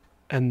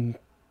 and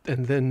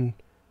then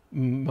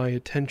my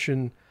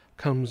attention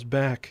comes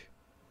back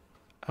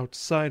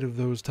outside of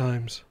those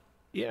times.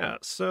 Yeah,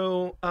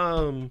 so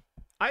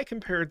I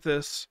compared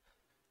this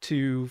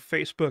to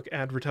Facebook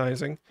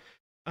advertising,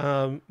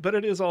 but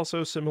it is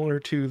also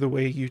similar to the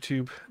way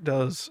YouTube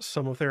does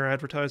some of their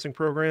advertising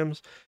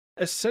programs.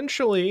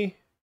 Essentially,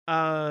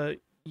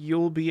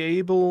 you'll be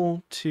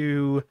able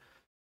to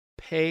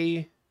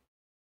pay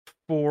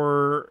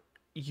for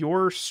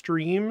your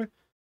stream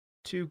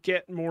to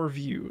get more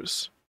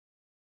views,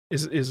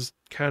 is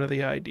kind of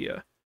the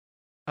idea.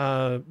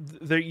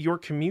 Your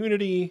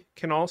community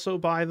can also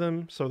buy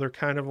them, so they're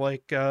kind of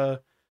like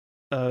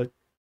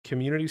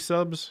community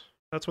subs.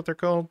 That's what they're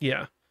called.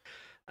 Yeah.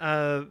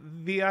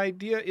 The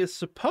idea is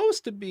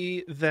supposed to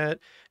be that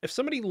if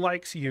somebody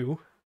likes you,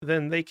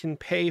 then they can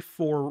pay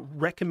for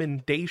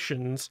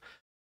recommendations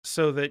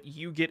so that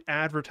you get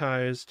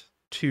advertised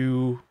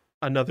to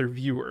another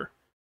viewer.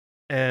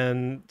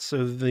 And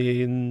so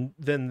then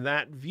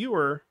that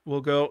viewer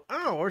will go,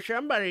 oh, well,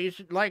 somebody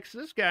likes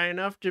this guy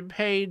enough to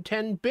pay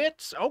 10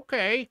 bits.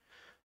 Okay.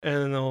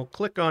 And they'll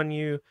click on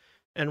you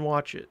and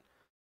watch it.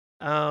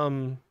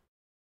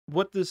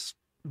 What this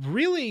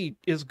really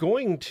is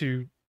going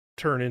to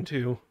turn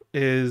into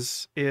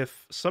is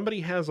if somebody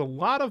has a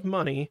lot of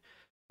money,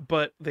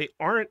 but they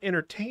aren't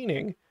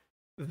entertaining,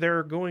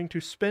 they're going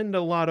to spend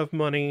a lot of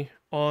money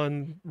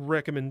on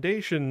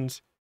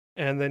recommendations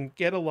and then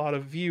get a lot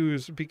of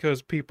views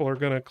because people are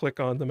going to click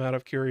on them out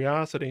of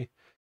curiosity,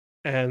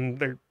 and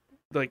they're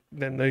like,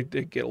 then they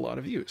get a lot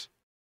of views.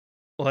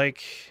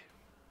 Like,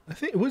 I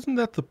think, wasn't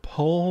that the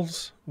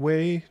Paul's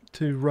way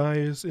to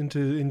rise into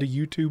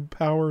YouTube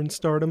power and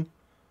stardom?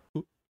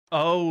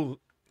 oh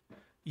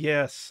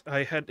yes,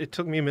 it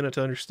took me a minute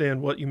to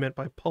understand what you meant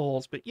by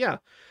Paul's, but yeah,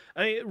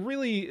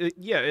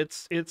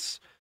 it's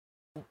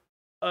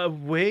a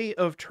way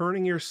of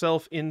turning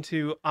yourself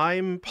into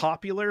I'm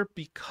popular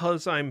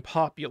because I'm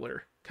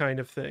popular kind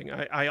of thing.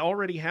 I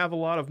already have a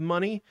lot of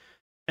money,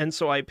 and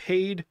so I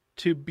paid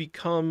to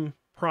become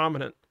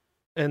prominent,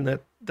 and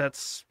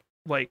that's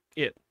like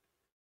it.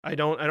 I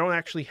don't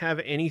actually have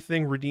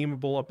anything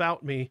redeemable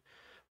about me,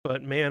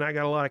 but man, I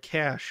got a lot of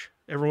cash.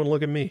 Everyone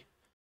look at me.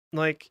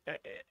 Like,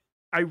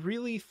 I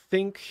really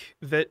think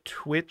that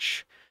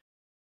Twitch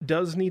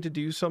does need to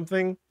do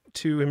something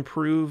to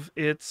improve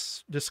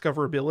its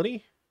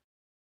discoverability,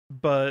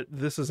 but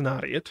this is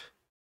not it.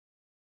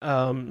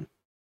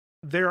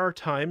 There are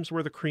times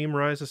where the cream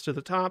rises to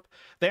the top.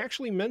 They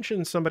actually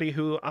mentioned somebody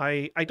who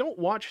I don't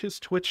watch his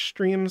Twitch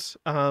streams.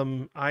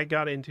 I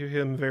got into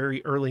him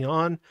very early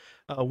on,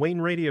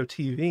 Wayne Radio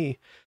TV.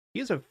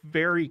 He's a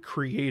very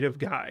creative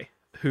guy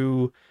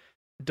who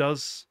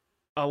does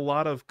a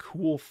lot of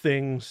cool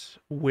things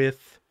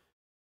with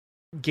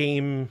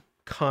game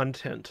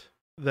content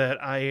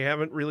that I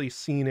haven't really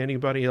seen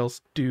anybody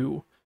else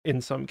do, in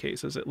some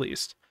cases at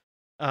least.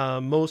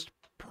 Most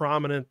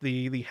prominent,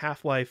 the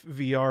Half-Life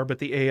VR, but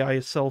the AI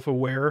is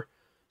self-aware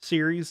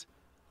series.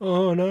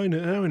 Oh, now I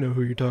know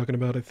who you're talking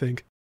about, I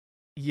think.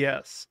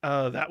 Yes,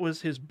 that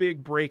was his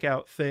big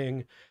breakout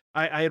thing.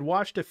 I had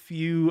watched a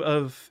few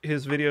of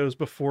his videos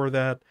before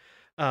that,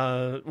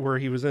 where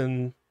he was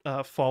in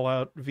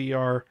Fallout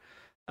VR,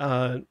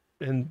 and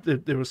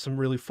there was some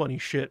really funny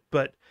shit,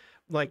 but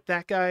like,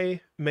 that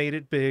guy made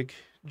it big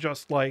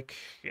just like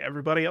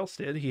everybody else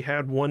did. He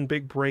had one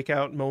big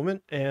breakout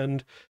moment,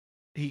 and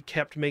he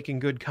kept making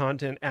good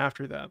content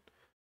after that.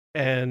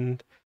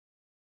 And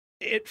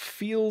it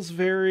feels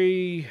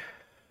very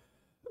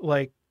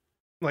like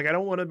I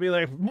don't want to be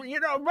like,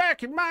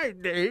 back in my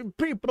day,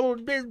 people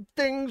did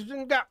things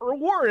and got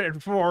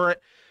rewarded for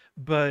it.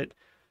 But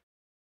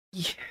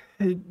yeah,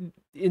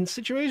 in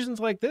situations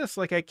like this,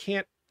 like, I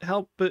can't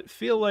help but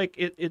feel like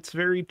it's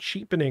very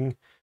cheapening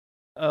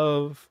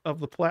of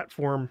the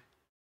platform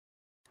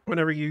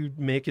whenever you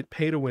make it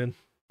pay to win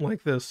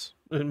like this,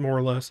 more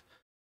or less.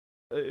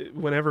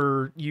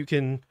 Whenever you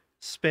can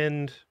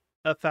spend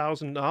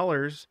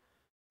 $1,000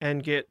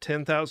 and get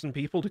 10,000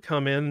 people to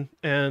come in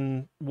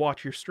and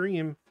watch your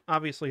stream,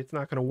 obviously it's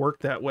not going to work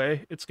that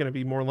way. It's going to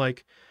be more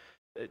like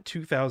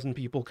 2,000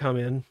 people come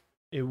in,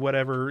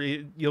 whatever,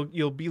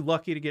 you'll be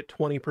lucky to get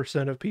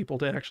 20% of people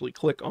to actually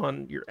click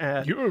on your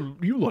ad.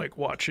 You like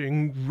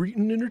watching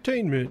Reeton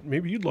Entertainment.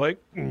 Maybe you'd like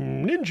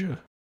Ninja.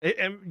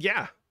 And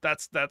yeah,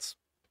 that's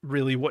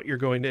really what you're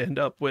going to end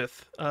up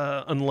with,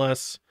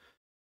 unless,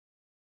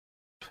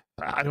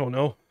 I don't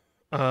know,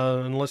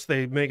 unless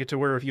they make it to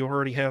where if you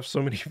already have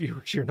so many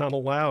viewers, you're not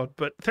allowed.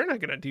 But they're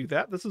not going to do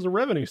that. This is a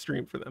revenue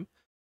stream for them.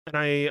 And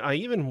I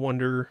even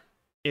wonder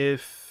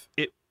if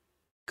it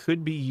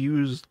could be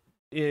used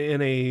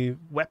in a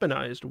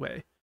weaponized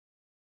way.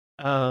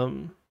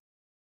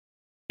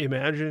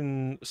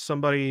 Imagine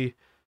somebody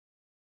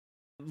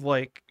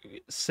like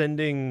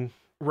sending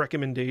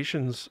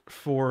recommendations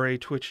for a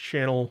Twitch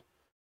channel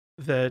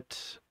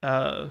that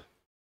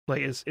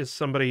like is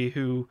somebody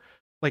who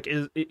like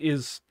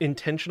is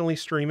intentionally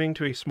streaming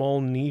to a small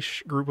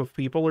niche group of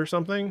people or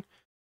something,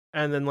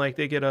 and then like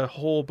they get a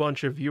whole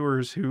bunch of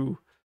viewers who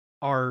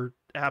are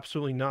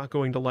absolutely not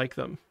going to like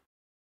them.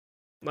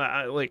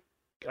 I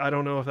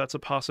don't know if that's a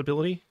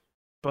possibility,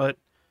 but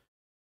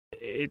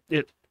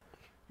it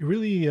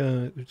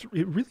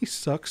really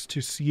sucks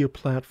to see a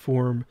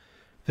platform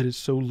that is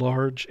so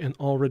large and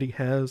already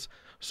has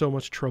so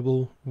much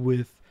trouble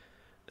with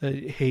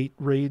hate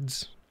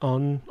raids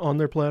on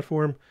their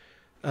platform.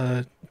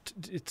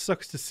 It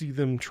sucks to see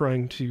them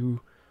trying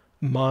to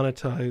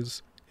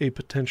monetize a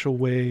potential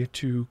way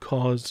to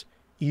cause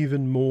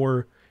even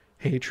more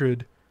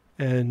hatred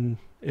and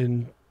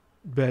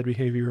bad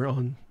behavior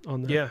on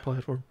that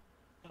platform.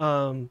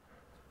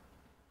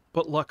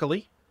 But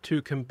luckily,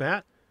 to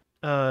combat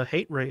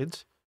hate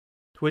raids,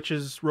 Twitch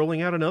is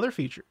rolling out another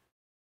feature.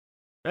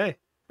 Hey,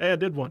 I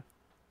did one.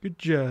 Good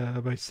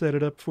job. I set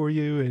it up for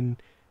you,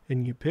 and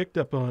you picked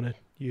up on it.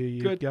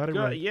 You got it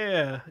right.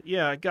 Yeah,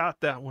 I got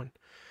that one.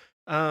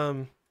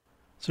 So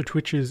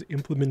Twitch is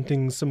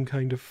implementing some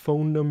kind of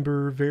phone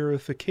number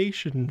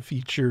verification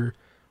feature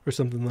or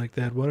something like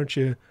that. Why don't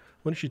you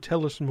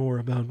tell us more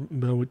about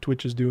what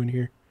Twitch is doing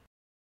here?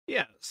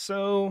 Yeah,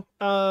 so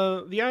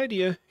the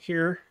idea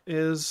here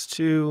is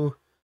to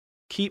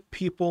keep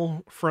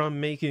people from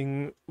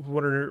making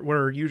what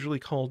are usually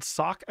called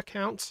sock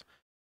accounts,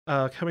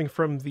 coming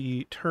from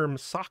the term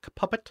sock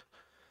puppet,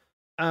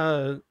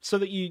 so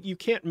that you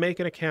can't make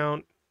an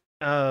account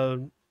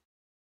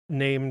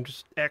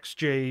named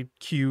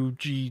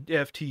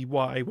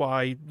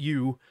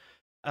XJQGFTYYU,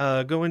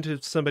 go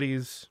into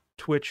somebody's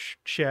Twitch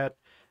chat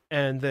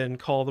and then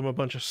call them a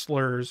bunch of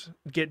slurs,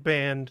 get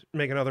banned,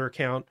 make another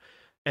account,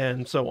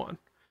 and so on.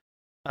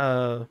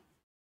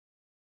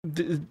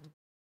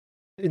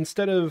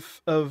 Instead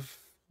of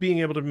being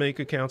able to make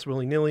accounts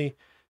willy-nilly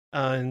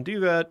and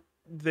do that,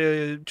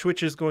 the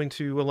Twitch is going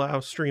to allow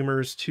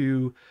streamers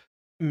to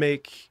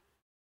make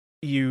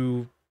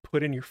you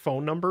put in your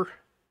phone number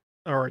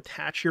or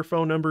attach your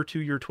phone number to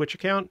your Twitch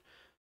account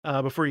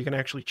before you can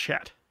actually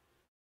chat.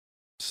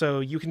 So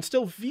you can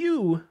still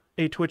view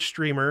a Twitch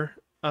streamer,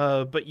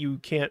 but you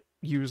can't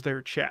use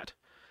their chat.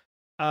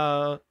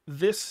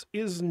 This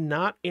is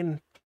not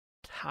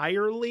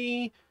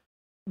entirely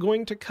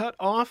going to cut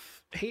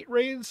off hate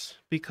raids,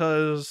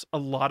 because a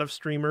lot of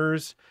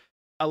streamers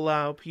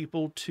allow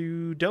people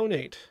to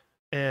donate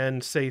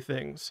and say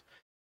things,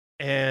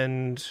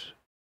 and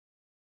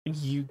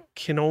you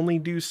can only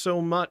do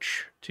so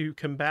much to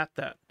combat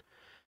that.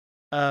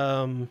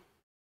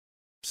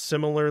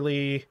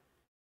 Similarly,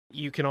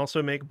 you can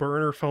also make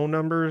burner phone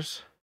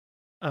numbers.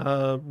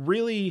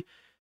 Really,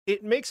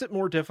 it makes it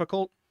more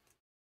difficult.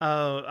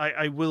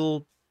 I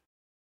will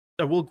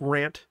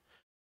grant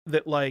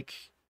that,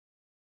 like,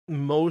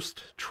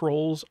 most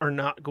trolls are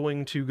not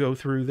going to go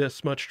through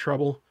this much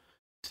trouble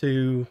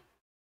to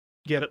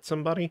get at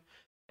somebody,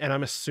 and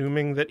I'm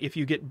assuming that if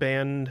you get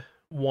banned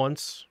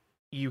once,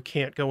 you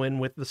can't go in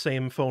with the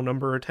same phone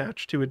number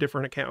attached to a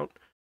different account.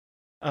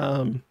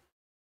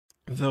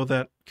 Though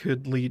that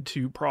could lead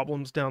to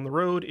problems down the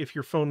road if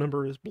your phone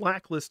number is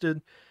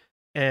blacklisted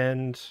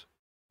and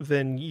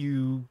then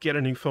you get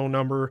a new phone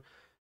number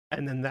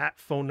and then that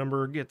phone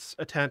number gets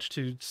attached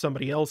to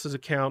somebody else's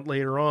account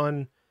later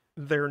on.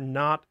 They're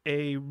not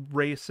a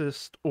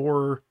racist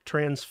or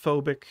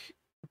transphobic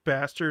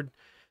bastard,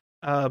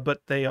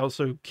 but they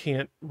also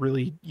can't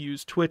really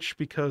use Twitch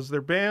because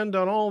they're banned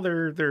on all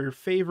their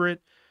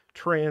favorite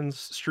trans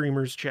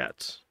streamers'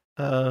 chats.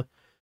 Like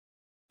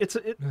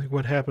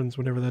what happens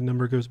whenever that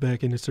number goes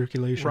back into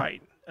circulation.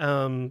 Right.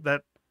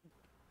 That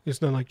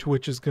it's not like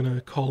Twitch is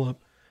gonna call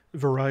up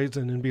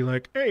Verizon and be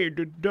like, "Hey,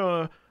 did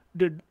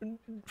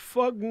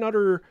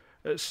Fugnutter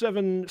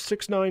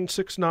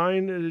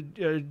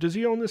 76969 does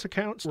he own this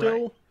account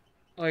still?"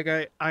 Right.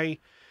 Like I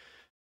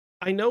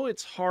know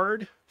it's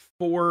hard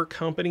for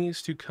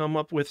companies to come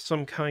up with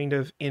some kind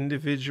of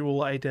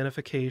individual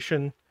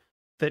identification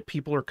that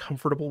people are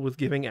comfortable with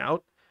giving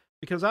out.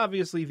 Because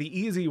obviously the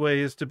easy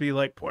way is to be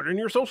like, put in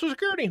your social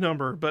security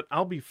number, but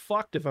I'll be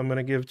fucked if I'm going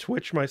to give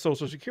Twitch my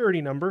social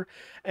security number,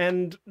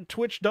 and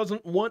Twitch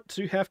doesn't want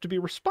to have to be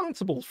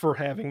responsible for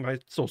having my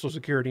social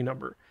security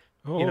number.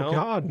 Oh, you know?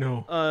 God,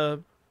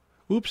 no.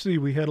 Oopsie,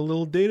 we had a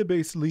little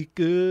database leak.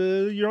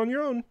 You're on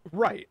your own.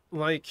 Right.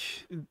 Like,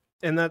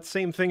 and that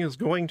same thing is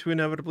going to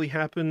inevitably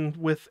happen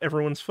with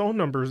everyone's phone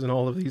numbers in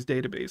all of these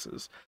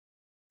databases.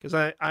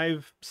 Because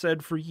I've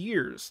said for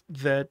years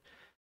that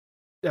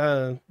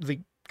the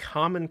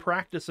common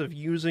practice of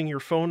using your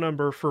phone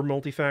number for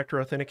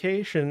multi-factor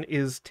authentication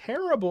is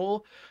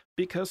terrible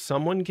because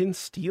someone can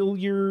steal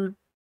your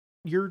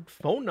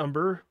phone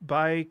number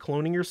by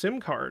cloning your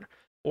SIM card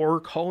or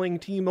calling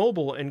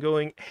T-Mobile and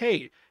going,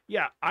 "Hey,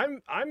 yeah,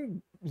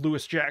 I'm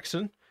Lewis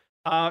Jackson.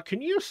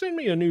 Can you send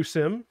me a new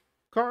SIM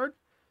card?"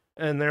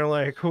 And they're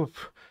like,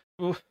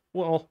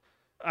 "Well,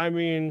 I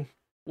mean,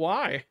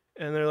 why?"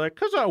 And they're like,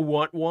 "'Cause I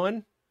want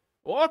one."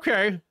 "Well,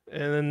 okay."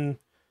 And then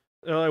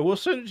they're like, "We'll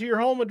send it to your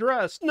home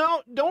address."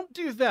 "No, don't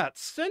do that.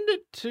 Send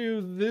it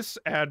to this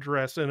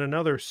address in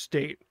another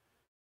state."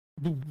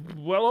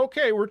 "Well,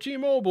 okay, we're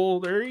T-Mobile.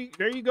 There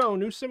you go.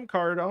 New SIM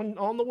card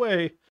on the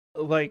way."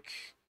 Like,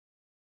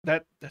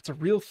 that's a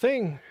real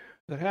thing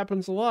that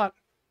happens a lot.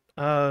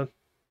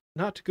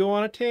 Not to go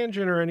on a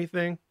tangent or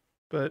anything,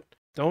 but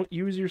don't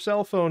use your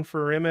cell phone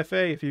for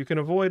MFA if you can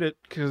avoid it,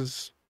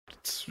 because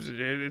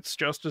it's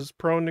just as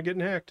prone to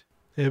getting hacked.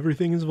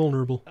 Everything is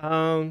vulnerable.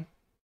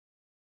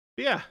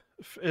 Yeah.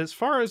 As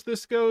far as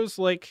this goes,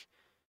 like,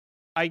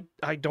 I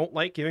don't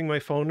like giving my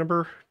phone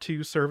number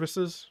to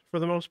services for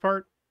the most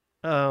part.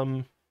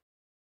 I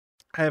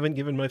haven't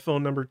given my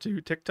phone number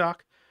to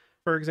TikTok,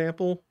 for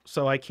example,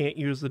 so I can't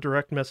use the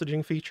direct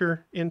messaging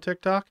feature in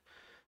TikTok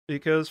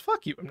because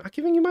fuck you, I'm not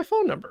giving you my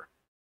phone number.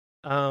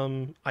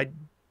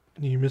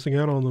 You're missing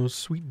out on those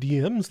sweet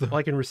DMs, though. Well,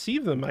 I can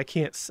receive them. I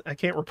can't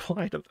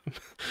reply to them.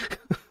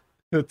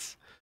 It's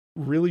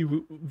really,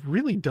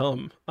 really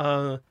dumb.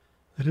 That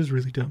is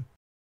really dumb.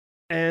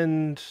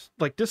 And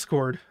like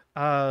Discord,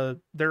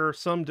 there are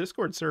some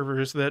Discord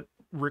servers that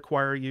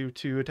require you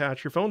to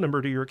attach your phone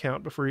number to your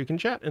account before you can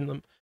chat in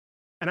them.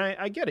 And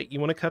I get it. You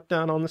want to cut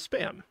down on the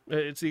spam.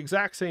 It's the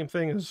exact same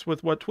thing as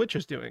with what Twitch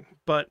is doing.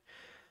 But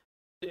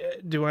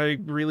do I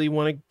really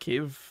want to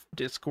give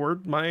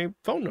Discord my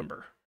phone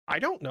number? I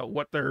don't know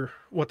what their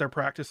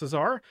practices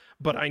are,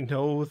 but I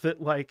know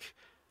that like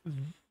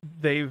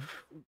they've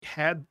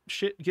had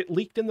shit get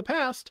leaked in the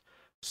past.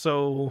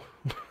 So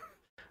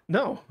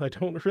no, I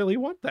don't really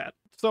want that.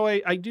 So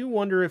I do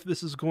wonder if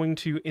this is going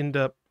to end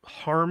up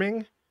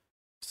harming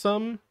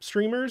some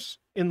streamers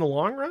in the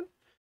long run,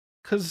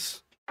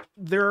 because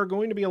there are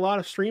going to be a lot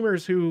of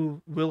streamers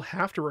who will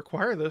have to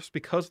require this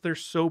because they're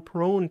so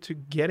prone to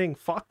getting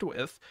fucked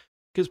with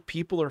because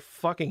people are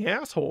fucking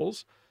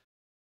assholes.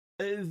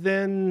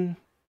 Then,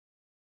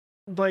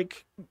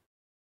 like,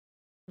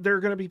 there are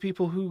going to be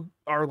people who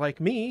are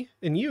like me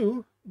and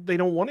you. They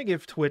don't want to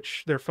give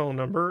Twitch their phone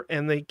number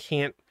and they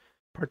can't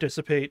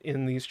participate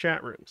in these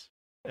chat rooms.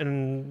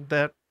 And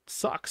that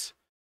sucks.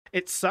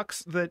 It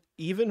sucks that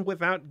even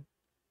without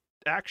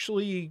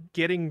actually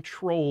getting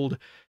trolled,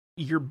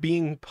 you're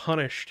being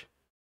punished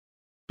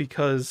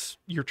because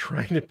you're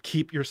trying to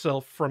keep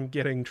yourself from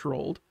getting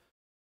trolled.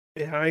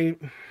 I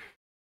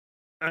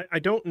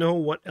don't know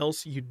what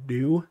else you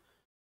do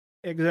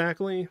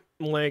exactly.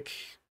 Like,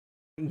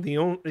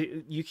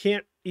 you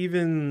can't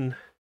even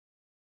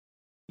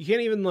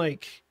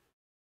like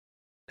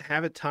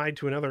have it tied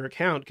to another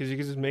account because you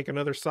can just make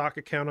another sock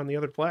account on the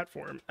other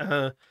platform.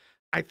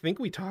 I think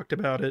we talked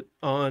about it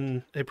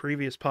on a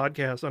previous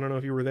podcast. I don't know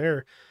if you were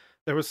there.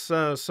 There was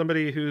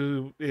somebody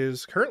who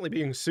is currently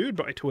being sued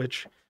by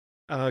Twitch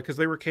because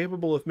they were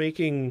capable of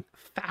making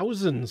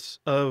thousands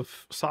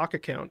of sock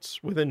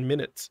accounts within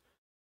minutes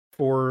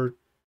for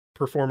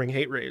performing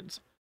hate raids.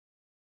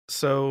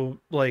 So,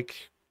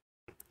 like,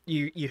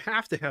 you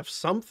have to have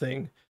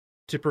something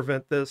to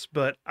prevent this,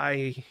 but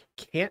I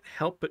can't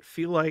help but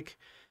feel like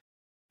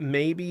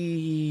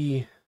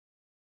maybe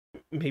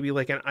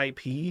like an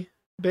IP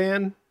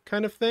ban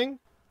kind of thing.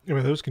 Yeah,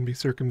 well, those can be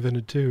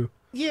circumvented too.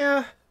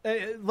 Yeah,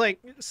 like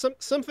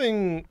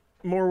something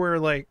more where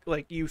like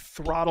you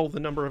throttle the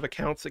number of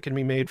accounts that can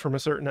be made from a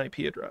certain IP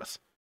address.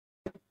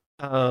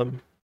 Though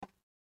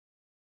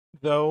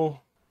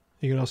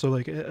you can also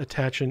like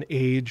attach an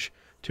age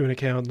to an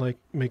account, like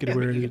make it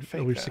where it's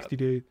over 60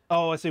 days.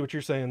 Oh, I see what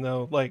you're saying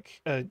though.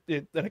 Like an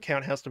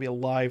account has to be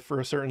alive for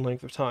a certain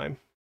length of time.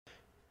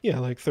 Yeah,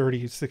 like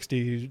 30,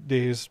 60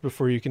 days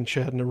before you can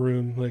chat in a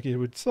room. Like, it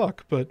would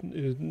suck, but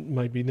it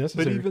might be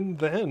necessary. But even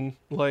then,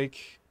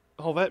 like,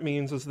 all that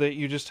means is that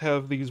you just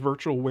have these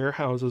virtual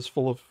warehouses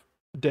full of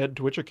dead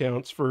Twitch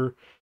accounts for,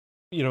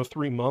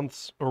 3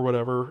 months or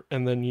whatever,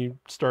 and then you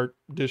start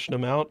dishing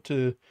them out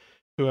to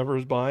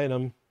whoever's buying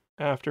them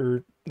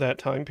after that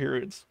time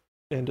period's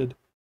ended.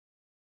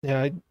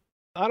 Yeah,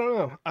 I don't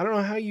know. I don't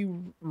know how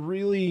you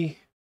really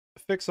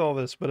fix all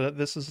this, but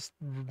this is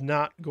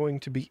not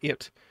going to be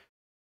it.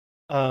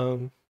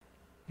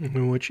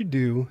 What you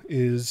do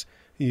is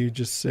you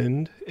just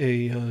send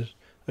a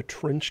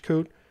trench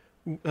coat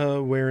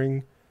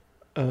wearing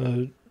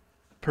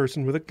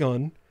person with a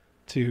gun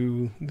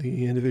to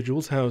the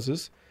individual's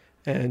houses,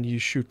 and you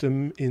shoot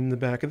them in the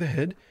back of the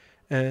head,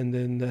 and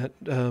then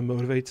that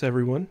motivates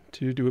everyone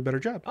to do a better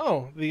job.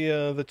 Oh, the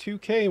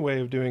 2K way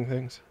of doing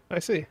things. I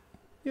see.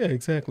 Yeah,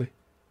 exactly.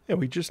 Yeah,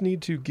 we just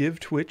need to give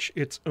Twitch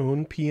its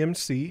own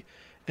PMC,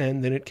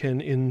 and then it can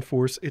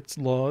enforce its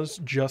laws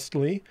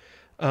justly,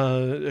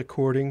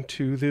 according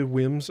to the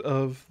whims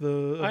of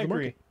the I market.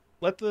 agree.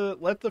 Let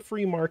the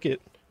free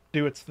market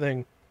do its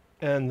thing,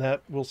 and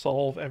that will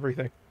solve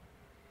everything.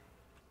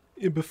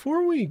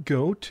 Before we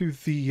go to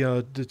the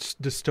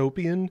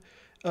dystopian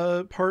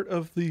part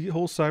of the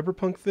whole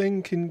cyberpunk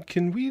thing,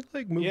 can we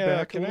like move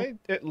back? Can I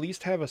at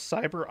least have a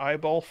cyber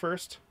eyeball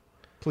first,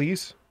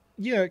 please?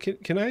 Yeah,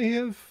 can I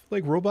have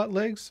like robot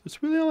legs?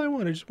 That's really all I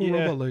want. I just want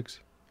robot legs.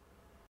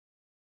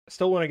 I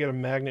still want to get a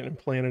magnet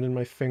implanted in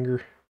my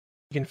finger.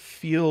 You can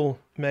feel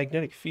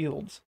magnetic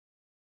fields.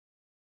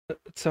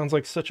 It sounds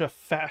like such a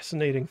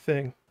fascinating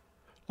thing.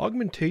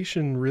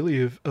 Augmentation,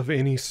 really, of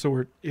any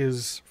sort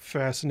is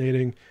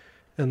fascinating,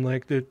 and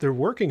like they're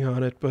working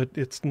on it, but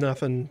it's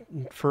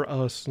nothing for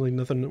us. Like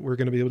nothing that we're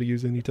going to be able to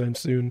use anytime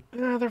soon.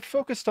 They're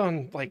focused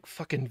on like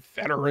fucking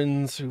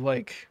veterans who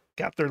like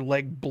got their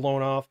leg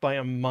blown off by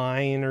a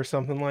mine or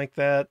something like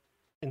that,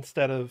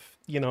 instead of,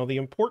 you know, the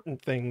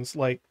important things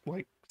like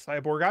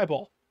cyborg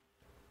eyeball.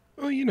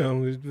 Well, you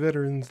know,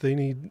 veterans, they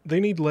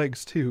need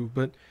legs too,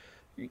 but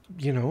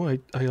you know,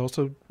 I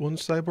also want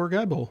a cyborg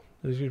eyeball.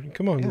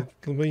 Come on,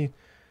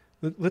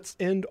 let's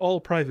end all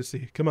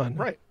privacy. Come on.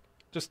 Right.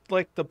 Just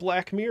like the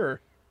Black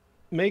Mirror.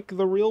 Make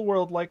the real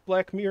world like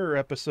Black Mirror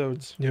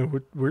episodes. Yeah,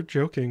 we're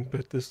joking,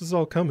 but this is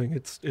all coming.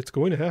 It's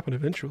going to happen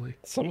eventually.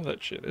 Some of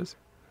that shit is.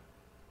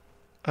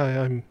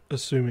 I'm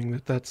assuming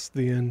that that's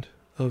the end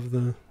of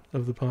the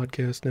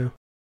podcast now.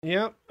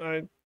 Yeah,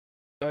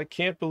 I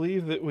can't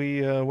believe that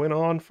we went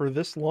on for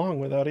this long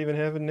without even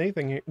having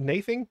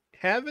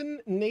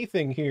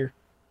Nathan here.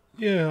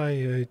 Yeah,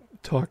 I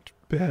talked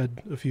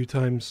bad a few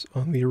times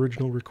on the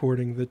original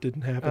recording that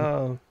didn't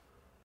happen.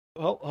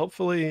 Well,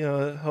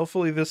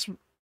 hopefully this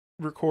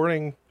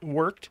recording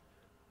worked.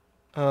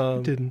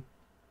 It didn't.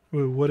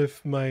 Well, what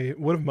if my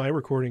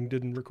recording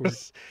didn't record?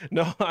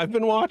 No, I've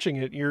been watching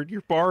it. Your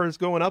bar is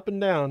going up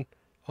and down.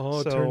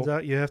 Oh, it turns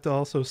out you have to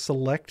also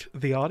select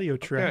the audio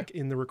track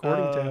in the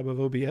recording tab of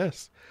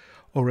OBS,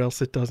 or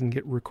else it doesn't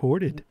get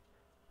recorded,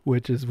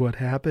 which is what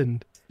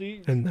happened.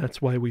 And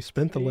that's why we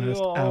spent the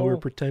last hour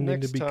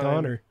pretending to be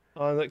Connor.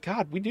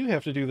 God, we do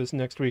have to do this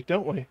next week,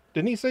 don't we?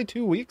 Didn't he say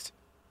 2 weeks?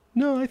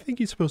 No, I think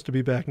he's supposed to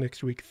be back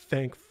next week.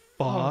 Thank fuck.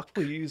 Oh,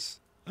 please.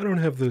 I don't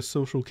have the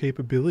social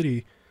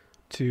capability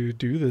to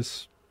do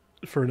this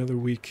for another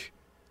week.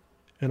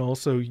 And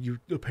also, you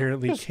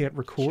apparently can't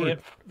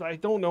record. I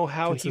don't know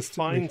how he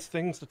finds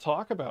things to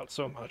talk about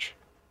so much.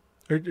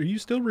 Are you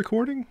still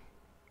recording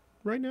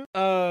right now?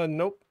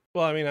 Nope.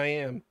 Well, I mean, I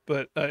am,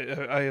 but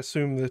I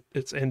assume that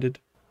it's ended.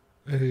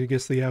 I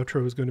guess the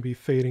outro is going to be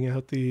fading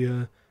out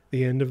the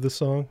end of the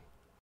song.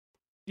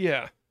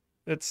 Yeah,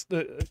 it's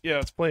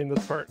playing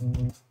this part.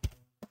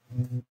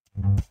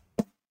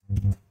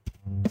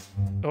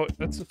 Oh,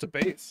 that's just a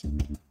bass.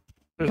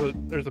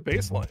 There's a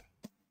bass line.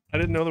 I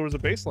didn't know there was a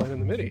bass line in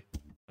the MIDI.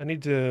 I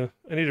need to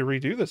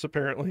redo this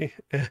apparently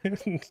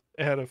and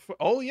add a.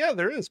 Oh yeah,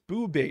 there is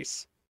boo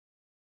bass.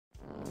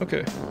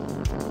 Okay.